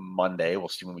or Monday. We'll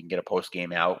see when we can get a post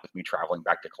game out with me traveling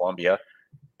back to Columbia.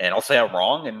 And I'll say I'm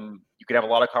wrong, and you could have a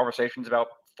lot of conversations about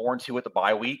 4-2 at the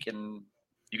bye week, and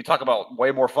you can talk about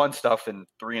way more fun stuff than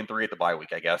 3-3 at the bye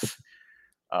week, I guess.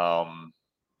 But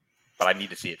I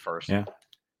need to see it first. Yeah,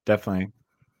 definitely.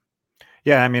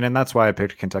 Yeah, I mean, and that's why I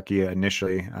picked Kentucky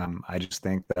initially. I just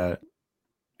think that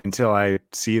until I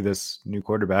see this new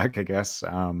quarterback, I guess,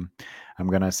 I'm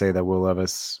going to say that Will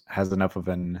Levis has enough of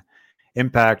an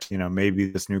impact. Maybe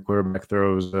this new quarterback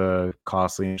throws a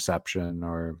costly interception,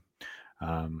 or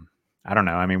I don't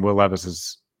know. I mean, Will Levis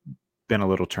has been a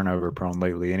little turnover prone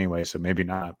lately anyway, so maybe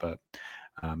not, but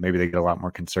maybe they get a lot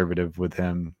more conservative with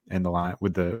him in the line,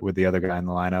 with the other guy in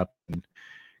the lineup, and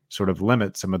sort of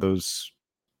limit some of those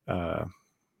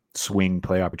swing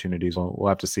play opportunities. We'll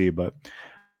have to see, but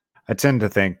I tend to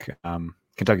think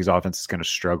Kentucky's offense is going to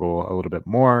struggle a little bit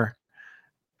more.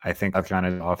 I think South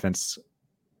Carolina's offense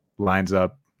lines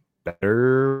up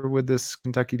better with this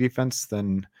Kentucky defense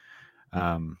than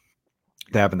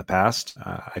they have in the past.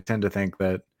 I tend to think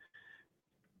that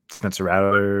Spencer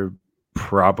Rattler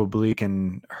probably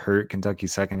can hurt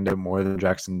Kentucky's secondary more than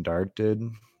Jackson Dart did,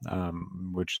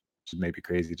 which is maybe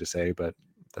crazy to say, but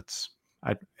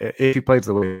if he plays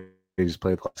the way he's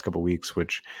played the last couple of weeks,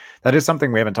 which that is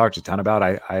something we haven't talked a ton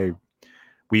about.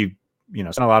 We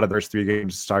spent a lot of those 3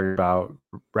 games talking about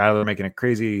Rattler making a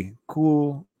crazy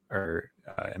cool or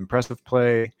impressive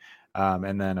play,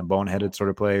 and then a boneheaded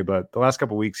sort of play. But the last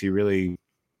couple of weeks, he really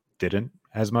didn't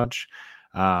as much.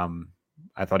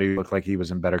 I thought he looked like he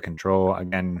was in better control.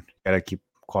 Again, got to keep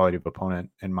quality of opponent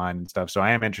in mind and stuff. So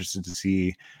I am interested to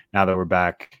see, now that we're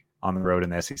back on the road in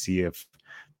the SEC, if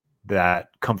that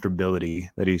comfortability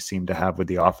that he seemed to have with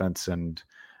the offense and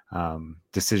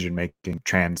decision making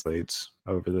translates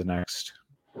over the next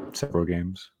several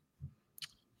games.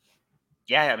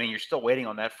 Yeah, I mean, you're still waiting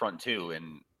on that front too,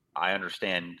 and I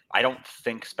understand. I don't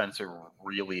think Spencer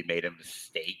really made a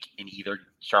mistake in either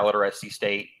Charlotte or SC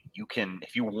State. You can,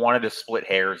 if you wanted to split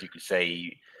hairs, you could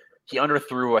say he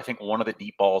underthrew, I think, one of the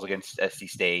deep balls against SC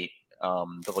State.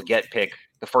 The Leggett pick,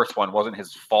 the first one, wasn't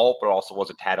his fault, but also was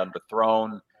a tad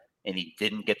underthrown, and he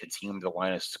didn't get the team to the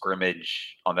line of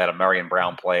scrimmage on that Amarian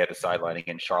Brown play at the sideline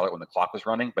against Charlotte when the clock was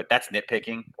running. But that's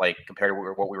nitpicking, like compared to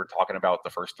what we were talking about the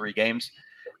first 3 games.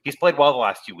 He's played well the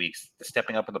last 2 weeks. The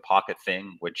stepping up in the pocket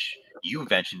thing, which you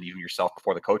mentioned even yourself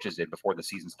before the coaches did, before the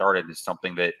season started, is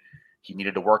something that he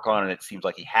needed to work on, and it seems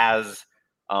like he has.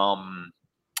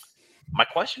 My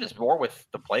question is more with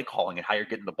the play calling and how you're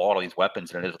getting the ball to these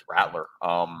weapons than it is with Rattler.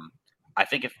 I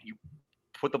think if you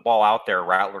put the ball out there,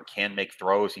 Rattler can make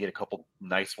throws. He had a couple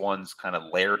nice ones, kind of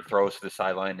layered throws to the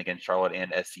sideline against Charlotte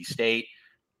and SC State.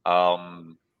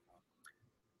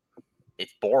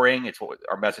 It's boring. It's what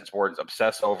our message boards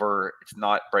obsess over. It's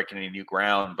not breaking any new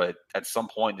ground, but at some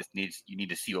point, you need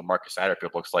to see what Marcus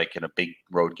Satterfield looks like in a big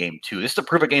road game too. This is a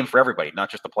prove a game for everybody, not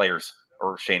just the players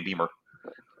or Shane Beamer.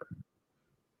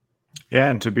 Yeah,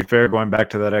 and to be fair, going back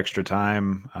to that extra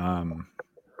time,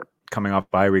 coming off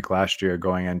bye week last year,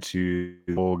 going into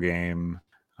the bowl game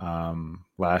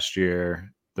last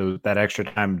year, that extra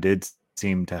time did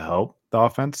seem to help the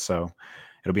offense. So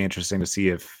it'll be interesting to see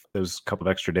if those couple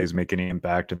of extra days make any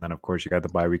impact. And then, of course, you got the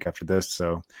bye week after this.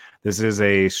 So this is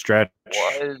a stretch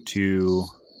to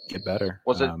get better.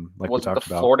 Was it like was we it the talked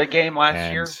about. Florida game last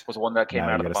And year? Was the one that came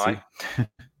now out you of the gotta bye?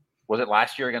 Was it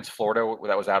last year against Florida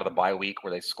that was out of the bye week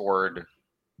where they scored?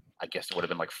 I guess it would have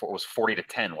been like it was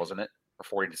 40-10, wasn't it?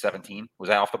 Or 40-17? Was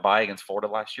that off the bye against Florida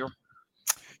last year?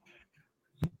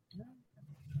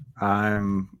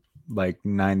 I'm like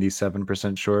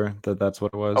 97% sure that that's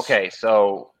what it was. Okay,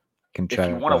 so Can if check,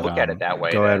 you want to but, look at it that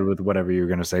way, go ahead then with whatever you're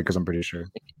going to say, because I'm pretty sure.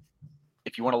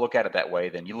 if you want to look at it that way,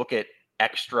 then you look at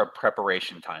extra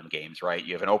preparation time games, right?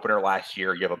 You have an opener last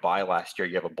year, you have a bye last year,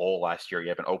 you have a bowl last year, you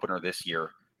have an opener this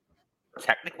year.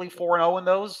 Technically 4-0 in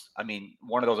those. I mean,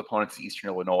 one of those opponents is Eastern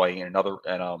Illinois, and another,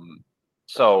 and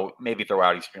so maybe throw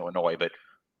out Eastern Illinois, but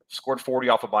scored 40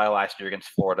 off a bye last year against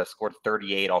Florida, scored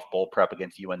 38 off bowl prep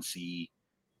against UNC.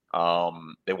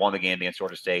 They won the game against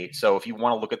Georgia State. So if you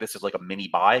want to look at this as like a mini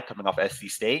bye coming off SC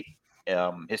State,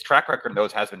 his track record in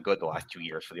those has been good the last 2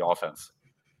 years for the offense.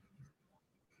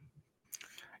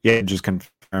 Yeah, just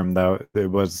confirmed that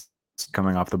it was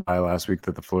coming off the bye last week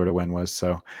that the Florida win was.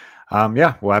 So,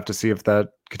 yeah, we'll have to see if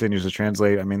that continues to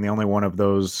translate. I mean, the only one of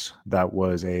those that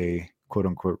was a quote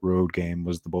unquote road game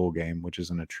was the bowl game, which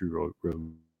isn't a true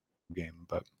road game.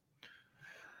 But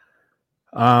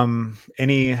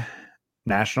any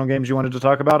national games you wanted to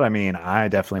talk about? I mean, I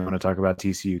definitely want to talk about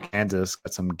TCU Kansas.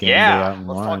 Got some game day out in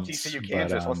Lawrence. Let's talk TCU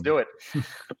Kansas. Let's do it.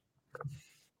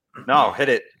 No, hit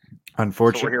it.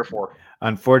 Unfortunately, we're here for.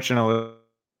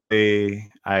 Unfortunately,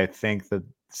 I think that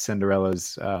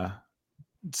Cinderella's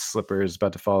slipper is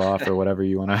about to fall off, or whatever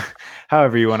you want to,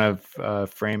 however you want to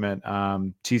frame it.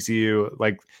 TCU,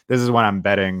 like, this is one I'm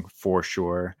betting for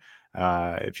sure.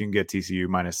 If you can get TCU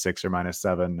 -6 or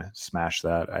 -7, smash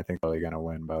that. I think they're going to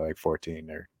win by like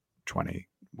 14 or 20,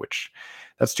 which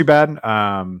that's too bad,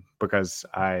 because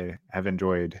I have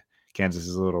enjoyed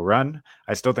Kansas's little run.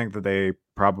 I still think that they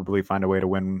probably find a way to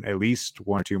win at least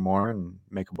 1 or 2 more and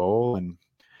make a bowl. And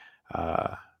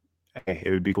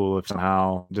it would be cool if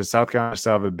somehow, does South Carolina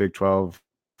still have a Big 12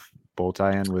 bowl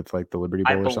tie-in with like the Liberty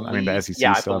Bowl or something? I mean, the SEC.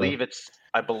 Yeah, I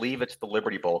believe it's the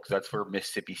Liberty Bowl, because that's where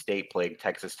Mississippi State played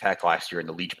Texas Tech last year in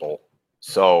the Leach Bowl.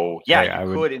 So yeah,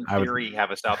 you could in theory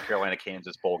have a South Carolina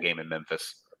Kansas bowl game in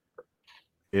Memphis.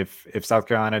 If South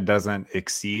Carolina doesn't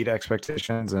exceed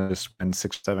expectations and just win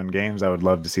 6 or 7 games, I would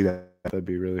love to see that. That'd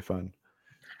be really fun.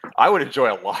 I would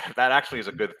enjoy a lot. That actually is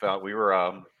a good thought. We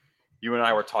were, you and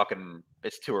I were talking.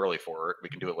 It's too early for it. We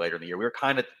can do it later in the year. We were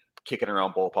kind of kicking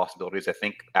around bowl possibilities. I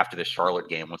think after the Charlotte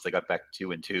game, once they got back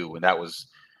 2-2, and that was,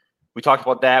 we talked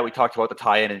about that. We talked about the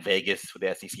tie-in in Vegas with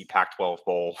the SEC Pac-12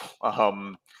 bowl.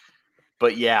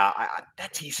 But yeah,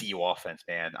 that TCU offense,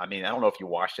 man. I mean, I don't know if you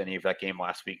watched any of that game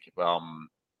last week.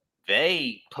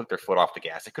 They took their foot off the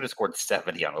gas. They could have scored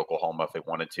 70 on Oklahoma if they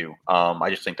wanted to. I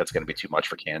just think that's going to be too much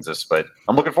for Kansas, but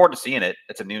I'm looking forward to seeing it.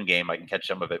 It's a noon game. I can catch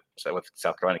some of it with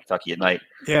South Carolina, Kentucky at night.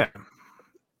 Yeah.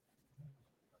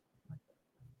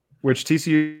 Which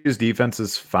TCU's defense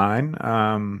is fine.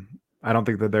 I don't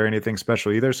think that they're anything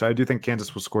special either. So I do think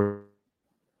Kansas will score.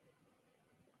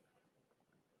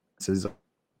 This is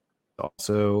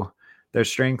also their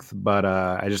strength, but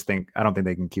I don't think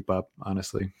they can keep up,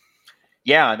 honestly.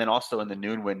 Yeah, and then also in the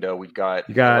noon window, we've got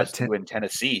LSU in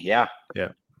Tennessee. Yeah.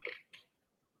 What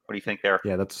do you think there?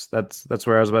 Yeah, that's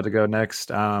where I was about to go next.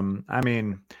 I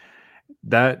mean,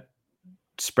 that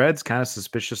spread's kind of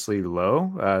suspiciously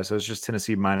low. So it's just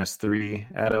Tennessee -3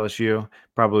 at LSU,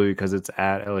 probably because it's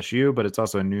at LSU, but it's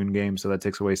also a noon game, so that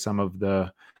takes away some of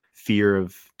the fear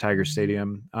of Tiger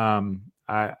Stadium.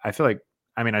 I feel like,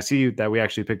 I mean, I see that we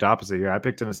actually picked opposite here. I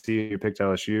picked Tennessee, you picked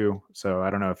LSU. So I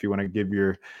don't know if you want to give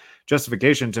your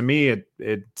justification. To me,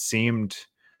 it seemed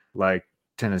like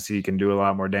Tennessee can do a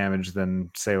lot more damage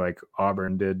than, say, like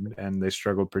Auburn did, and they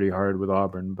struggled pretty hard with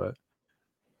Auburn. But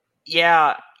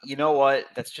yeah, you know what?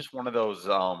 That's just one of those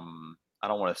I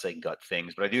don't want to say gut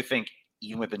things, but I do think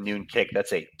even with the noon kick,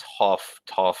 that's a tough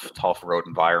road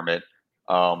environment.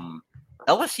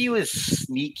 LSU is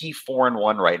sneaky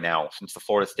 4-1 right now since the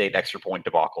Florida State extra point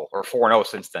debacle, or 4-0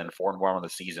 since then, 4-1 on the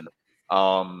season.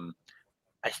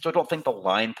 I still don't think the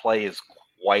line play is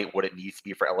quite what it needs to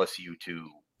be for LSU to,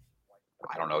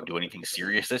 I don't know, do anything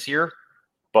serious this year.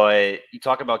 But you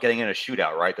talk about getting in a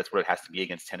shootout, right? That's what it has to be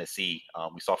against Tennessee.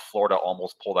 We saw Florida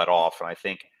almost pull that off, and I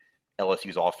think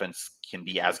LSU's offense can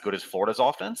be as good as Florida's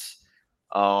offense.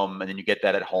 And then you get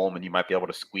that at home, and you might be able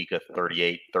to squeak a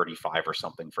 38-35 or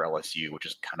something for LSU, which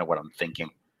is kind of what I'm thinking.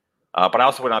 But I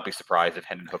also would not be surprised if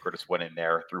Hendon Hooker just went in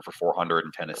there, threw for 400,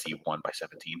 and Tennessee won by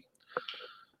 17.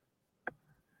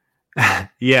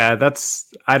 Yeah,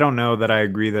 I don't know that I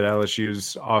agree that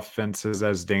LSU's offense is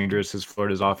as dangerous as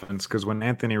Florida's offense, because when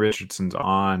Anthony Richardson's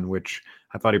on, which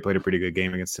I thought he played a pretty good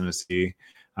game against Tennessee,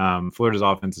 Florida's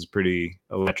offense is pretty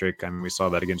electric. I mean, we saw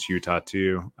that against Utah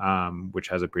too, which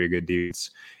has a pretty good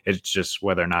defense. It's just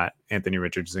whether or not Anthony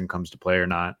Richardson comes to play or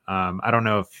not. I don't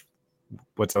know if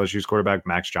what's LSU's quarterback,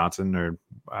 Max Johnson, or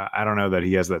I don't know that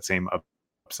he has that same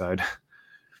upside.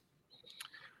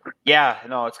 Yeah,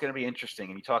 no, it's going to be interesting.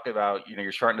 And you talk about,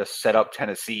 you're starting to set up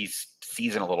Tennessee's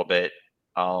season a little bit.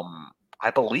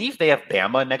 I believe they have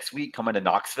Bama next week coming to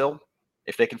Knoxville.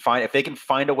 If they can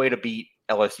find a way to beat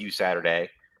LSU Saturday,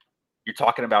 you're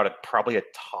talking about probably a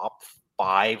top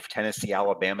 5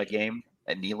 Tennessee-Alabama game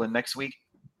at Neyland next week.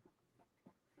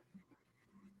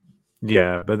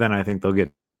 Yeah, but then I think they'll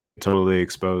get totally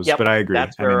exposed. Yep, but I agree.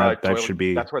 That's where,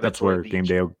 that's where game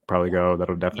day will probably go.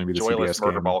 That'll definitely be the CBS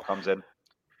murder game. Ball comes in.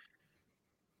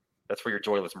 That's where your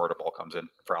joyless murder ball comes in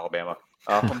for Alabama.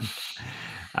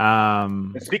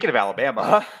 Speaking of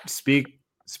Alabama,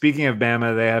 speaking of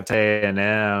Bama, they have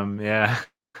A&M. Yeah,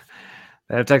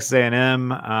 they have Texas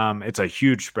A&M. It's a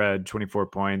huge spread, 24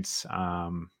 points.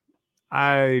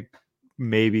 I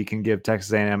maybe can give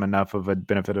Texas A&M enough of a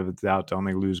benefit of the doubt to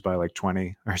only lose by like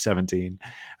 20 or 17.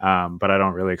 But I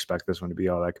don't really expect this one to be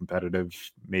all that competitive,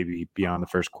 maybe beyond the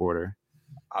first quarter.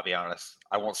 I'll be honest.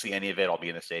 I won't see any of it. I'll be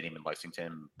in the stadium in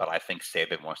Lexington, but I think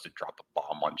Saban wants to drop a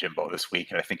bomb on Jimbo this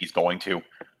week, and I think he's going to.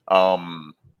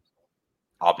 I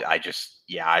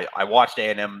watched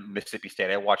A&M Mississippi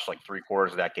State. I watched like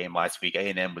 3/4 of that game last week.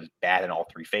 A&M was bad in all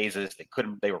 3 phases.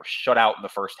 They were shut out in the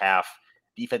first half.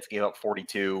 Defense gave up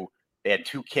 42. They had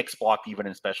 2 kicks blocked even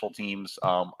in special teams.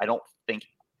 I don't think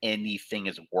anything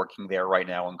is working there right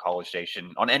now in College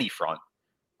Station on any front.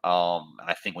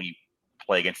 I think when you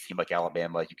play against a team like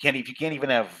Alabama, you can't even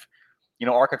have,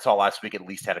 Arkansas last week at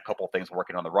least had a couple of things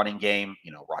working on the running game,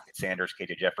 Rocket Sanders,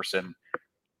 KJ Jefferson.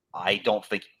 I don't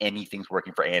think anything's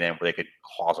working for A&M where they could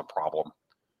cause a problem.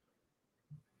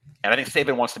 And I think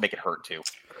Saban wants to make it hurt too.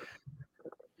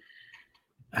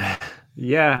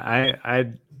 Yeah,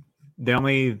 I the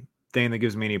only thing that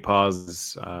gives me any pause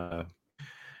is,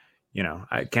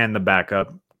 can the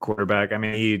backup quarterback, I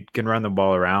mean, he can run the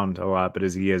ball around a lot, but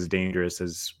is he as dangerous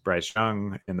as Bryce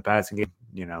Young in the passing game?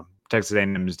 Texas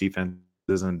A&M's defense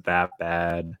isn't that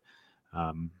bad.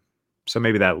 So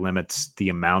maybe that limits the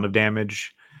amount of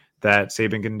damage that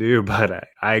Saban can do, but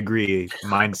I agree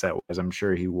mindset-wise, I'm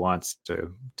sure he wants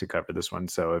to cover this one.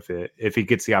 So if he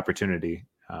gets the opportunity,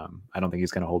 I don't think he's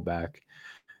going to hold back.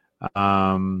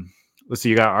 Let's see,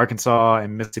 you got Arkansas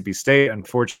and Mississippi State.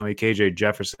 Unfortunately, KJ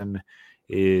Jefferson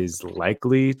is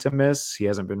likely to miss. He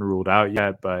hasn't been ruled out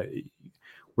yet, but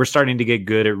we're starting to get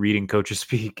good at reading coaches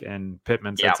speak. And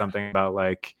Pittman said something about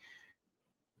like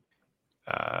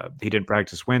he didn't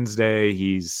practice Wednesday.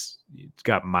 He's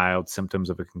got mild symptoms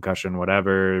of a concussion,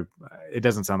 whatever. It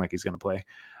doesn't sound like he's going to play.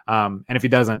 And if he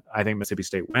doesn't, I think Mississippi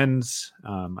State wins.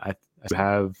 I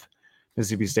have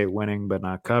Mississippi State winning but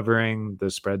not covering. The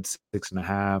spread's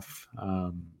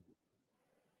 6.5.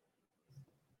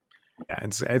 Yeah,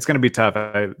 it's going to be tough.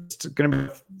 It's going to be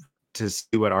tough to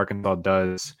see what Arkansas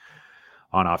does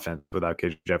on offense without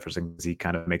KJ Jefferson, because he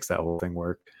kind of makes that whole thing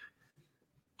work.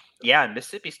 Yeah, and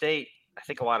Mississippi State, I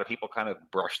think a lot of people kind of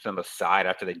brushed them aside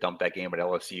after they dumped that game at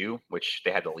LSU, which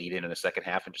they had to lead in the second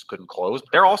half and just couldn't close.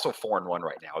 They're also 4-1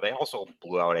 right now. They also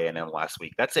blew out A&M last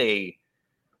week. I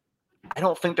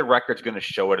don't think the record's going to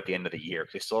show it at the end of the year.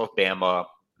 They still have Bama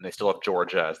and they still have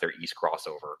Georgia as their East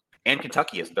crossover, and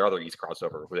Kentucky is their other East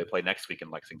crossover, who they play next week in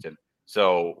Lexington.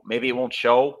 So maybe it won't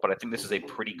show, but I think this is a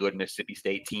pretty good Mississippi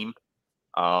State team.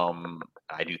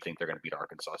 I do think they're going to beat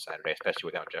Arkansas Saturday, especially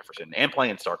without Jefferson and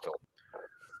playing Starkville.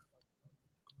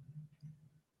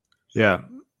 Yeah.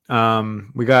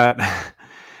 We got,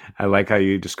 I like how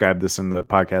you described this in the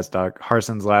podcast, Doc.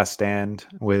 Harson's last stand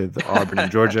with Auburn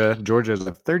and Georgia. Georgia is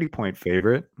a 30-point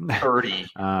favorite. 30.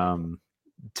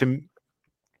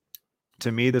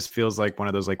 To me, this feels like one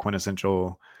of those like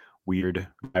quintessential weird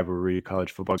rivalry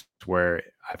college football where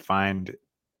I find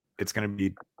it's going to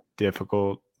be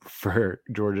difficult for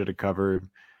Georgia to cover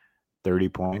 30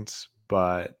 points,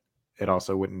 but it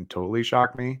also wouldn't totally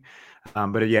shock me.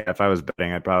 But yeah, if I was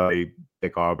betting, I'd probably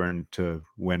pick Auburn to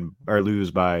win or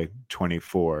lose by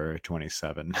 24 or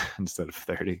 27 instead of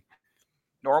 30.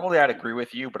 Normally, I'd agree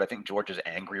with you, but I think Georgia's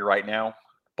angry right now,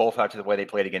 both after the way they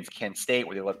played against Kent State,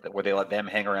 where they let them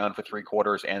hang around for 3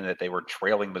 quarters, and that they were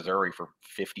trailing Missouri for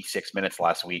 56 minutes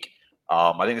last week.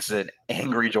 I think this is an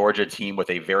angry Georgia team with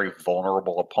a very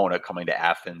vulnerable opponent coming to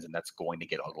Athens, and that's going to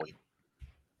get ugly.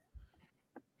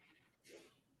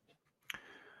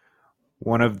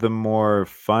 One of the more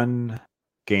fun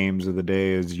games of the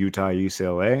day is Utah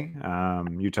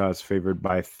UCLA. Utah is favored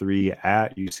by 3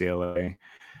 at UCLA.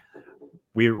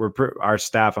 Our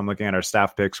staff. I'm looking at our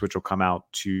staff picks, which will come out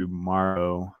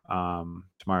tomorrow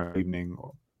evening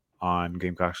on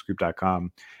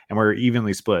GamecockScoop.com, and we're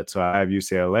evenly split. So I have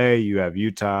UCLA, you have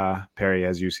Utah, Perry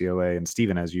has UCLA, and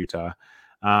Steven has Utah.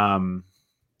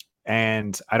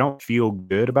 And I don't feel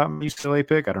good about my UCLA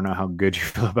pick. I don't know how good you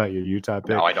feel about your Utah pick.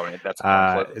 No, I don't. That's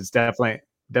it's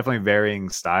definitely varying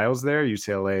styles there.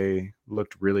 UCLA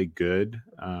looked really good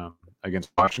against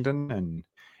Washington, and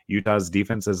Utah's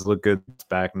defense has looked good. It's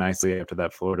back nicely after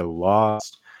that Florida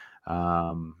loss.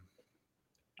 I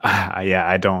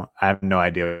have no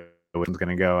idea which one's going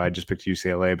to go. I just picked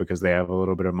UCLA because they have a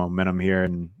little bit of momentum here,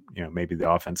 and maybe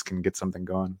the offense can get something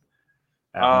going.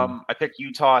 I picked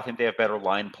Utah. I think they have better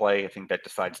line play. I think that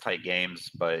decides tight games,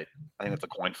 but I think it's a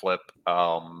coin flip.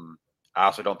 I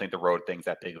also don't think the road thing's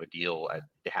that big of a deal at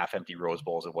the half-empty Rose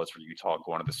Bowl as it was for Utah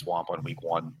going to the Swamp on week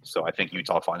 1. So I think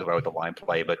Utah finds a way with the line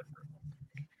play, but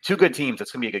 2 good teams.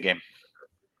 It's going to be a good game.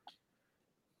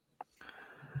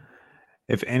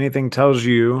 If anything tells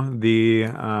you the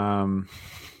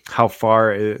how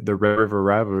far the Red River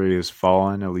rivalry has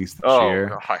fallen, at least this year,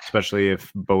 God. especially if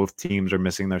both teams are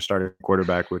missing their starting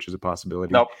quarterback, which is a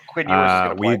possibility. Nope, Quinn Ewers is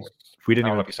going to play. We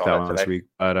didn't even pick that one this week,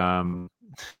 but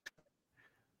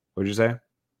what did you say?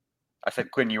 I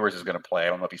said Quinn Ewers is going to play. I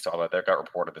don't know if you saw that. That got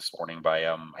reported this morning by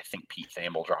I think Pete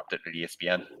Thamel dropped it at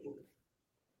ESPN.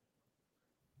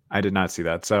 I did not see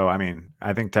that. So, I mean,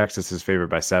 I think Texas is favored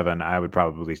by 7. I would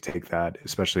probably take that,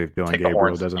 especially if Dylan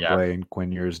Gabriel doesn't play and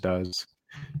Quinn Ewers does.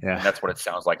 Yeah, and that's what it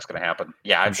sounds like is going to happen.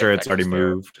 Yeah, I'm sure it's already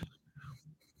moved.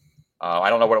 I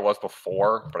don't know what it was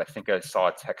before, but I think I saw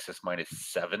Texas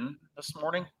 -7 this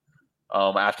morning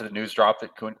after the news dropped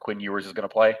that Quinn Ewers is going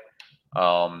to play.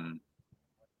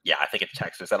 Yeah, I think it's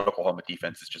Texas. That Oklahoma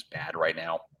defense is just bad right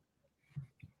now.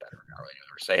 Better not really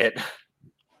ever say it.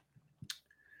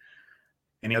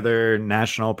 Any other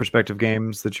national perspective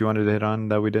games that you wanted to hit on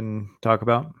that we didn't talk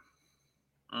about?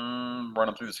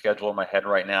 Running through the schedule in my head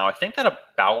right now. I think that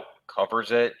about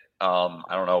covers it. I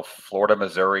don't know. Florida,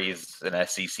 Missouri is an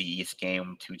SEC East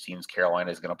game. 2 teams Carolina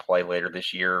is going to play later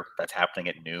this year. That's happening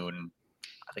at noon.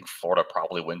 I think Florida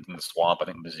probably wins in the Swamp. I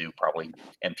think Mizzou probably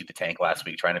emptied the tank last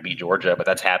week trying to beat Georgia, but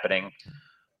that's happening.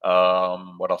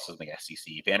 What else is in the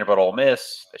SEC? Vanderbilt, Ole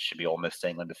Miss. That should be Ole Miss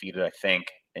staying undefeated, I think.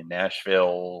 In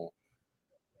Nashville,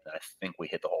 I think we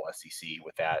hit the whole SEC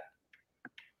with that.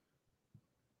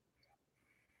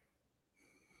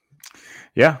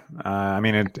 Yeah, I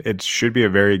mean, it should be a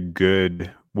very good,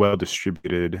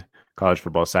 well-distributed college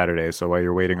football Saturday. So while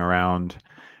you're waiting around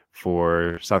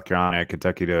for South Carolina,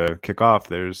 Kentucky to kick off,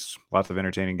 there's lots of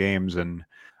entertaining games and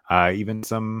even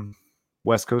some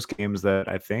West Coast games that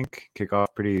I think kick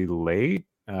off pretty late.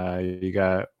 You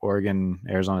got Oregon,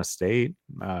 Arizona State.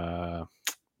 That's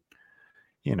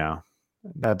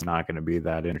not going to be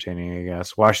that entertaining, I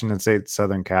guess. Washington State,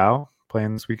 Southern Cal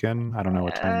playing this weekend. I don't know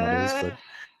what time that is, but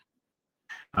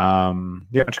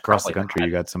across the country,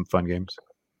 you got some fun games.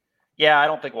 Yeah, I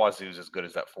don't think Wazoo's as good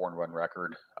as that 4-1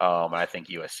 record. And I think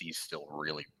USC is still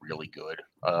really, really good.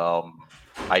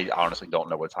 I honestly don't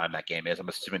know what time that game is. I'm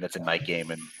assuming that's a night game,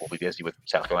 and we'll be busy with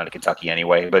South Carolina, Kentucky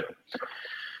anyway. But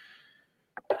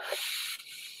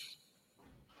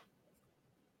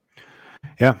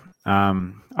yeah.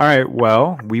 All right.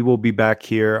 Well, we will be back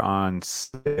here on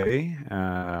Sunday,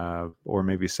 or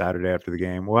maybe Saturday after the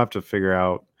game. We'll have to figure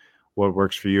out what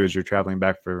works for you as you're traveling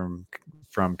back from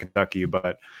Kentucky,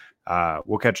 but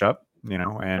we'll catch up,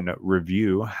 and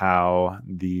review how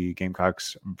the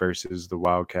Gamecocks versus the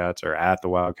Wildcats, or at the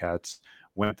Wildcats,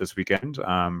 went this weekend.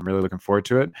 Really looking forward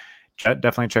to it.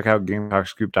 Definitely check out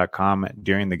GamecockScoop.com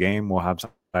during the game. We'll have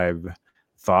some live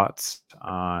thoughts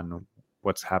on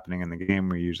what's happening in the game.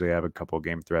 We usually have a couple of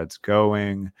game threads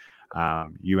going.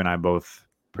 You and I both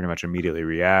pretty much immediately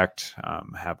react,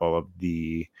 have all of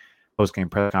the post-game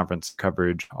press conference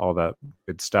coverage, all that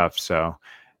good stuff. So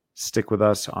stick with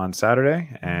us on Saturday,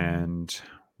 and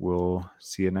we'll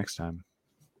see you next time.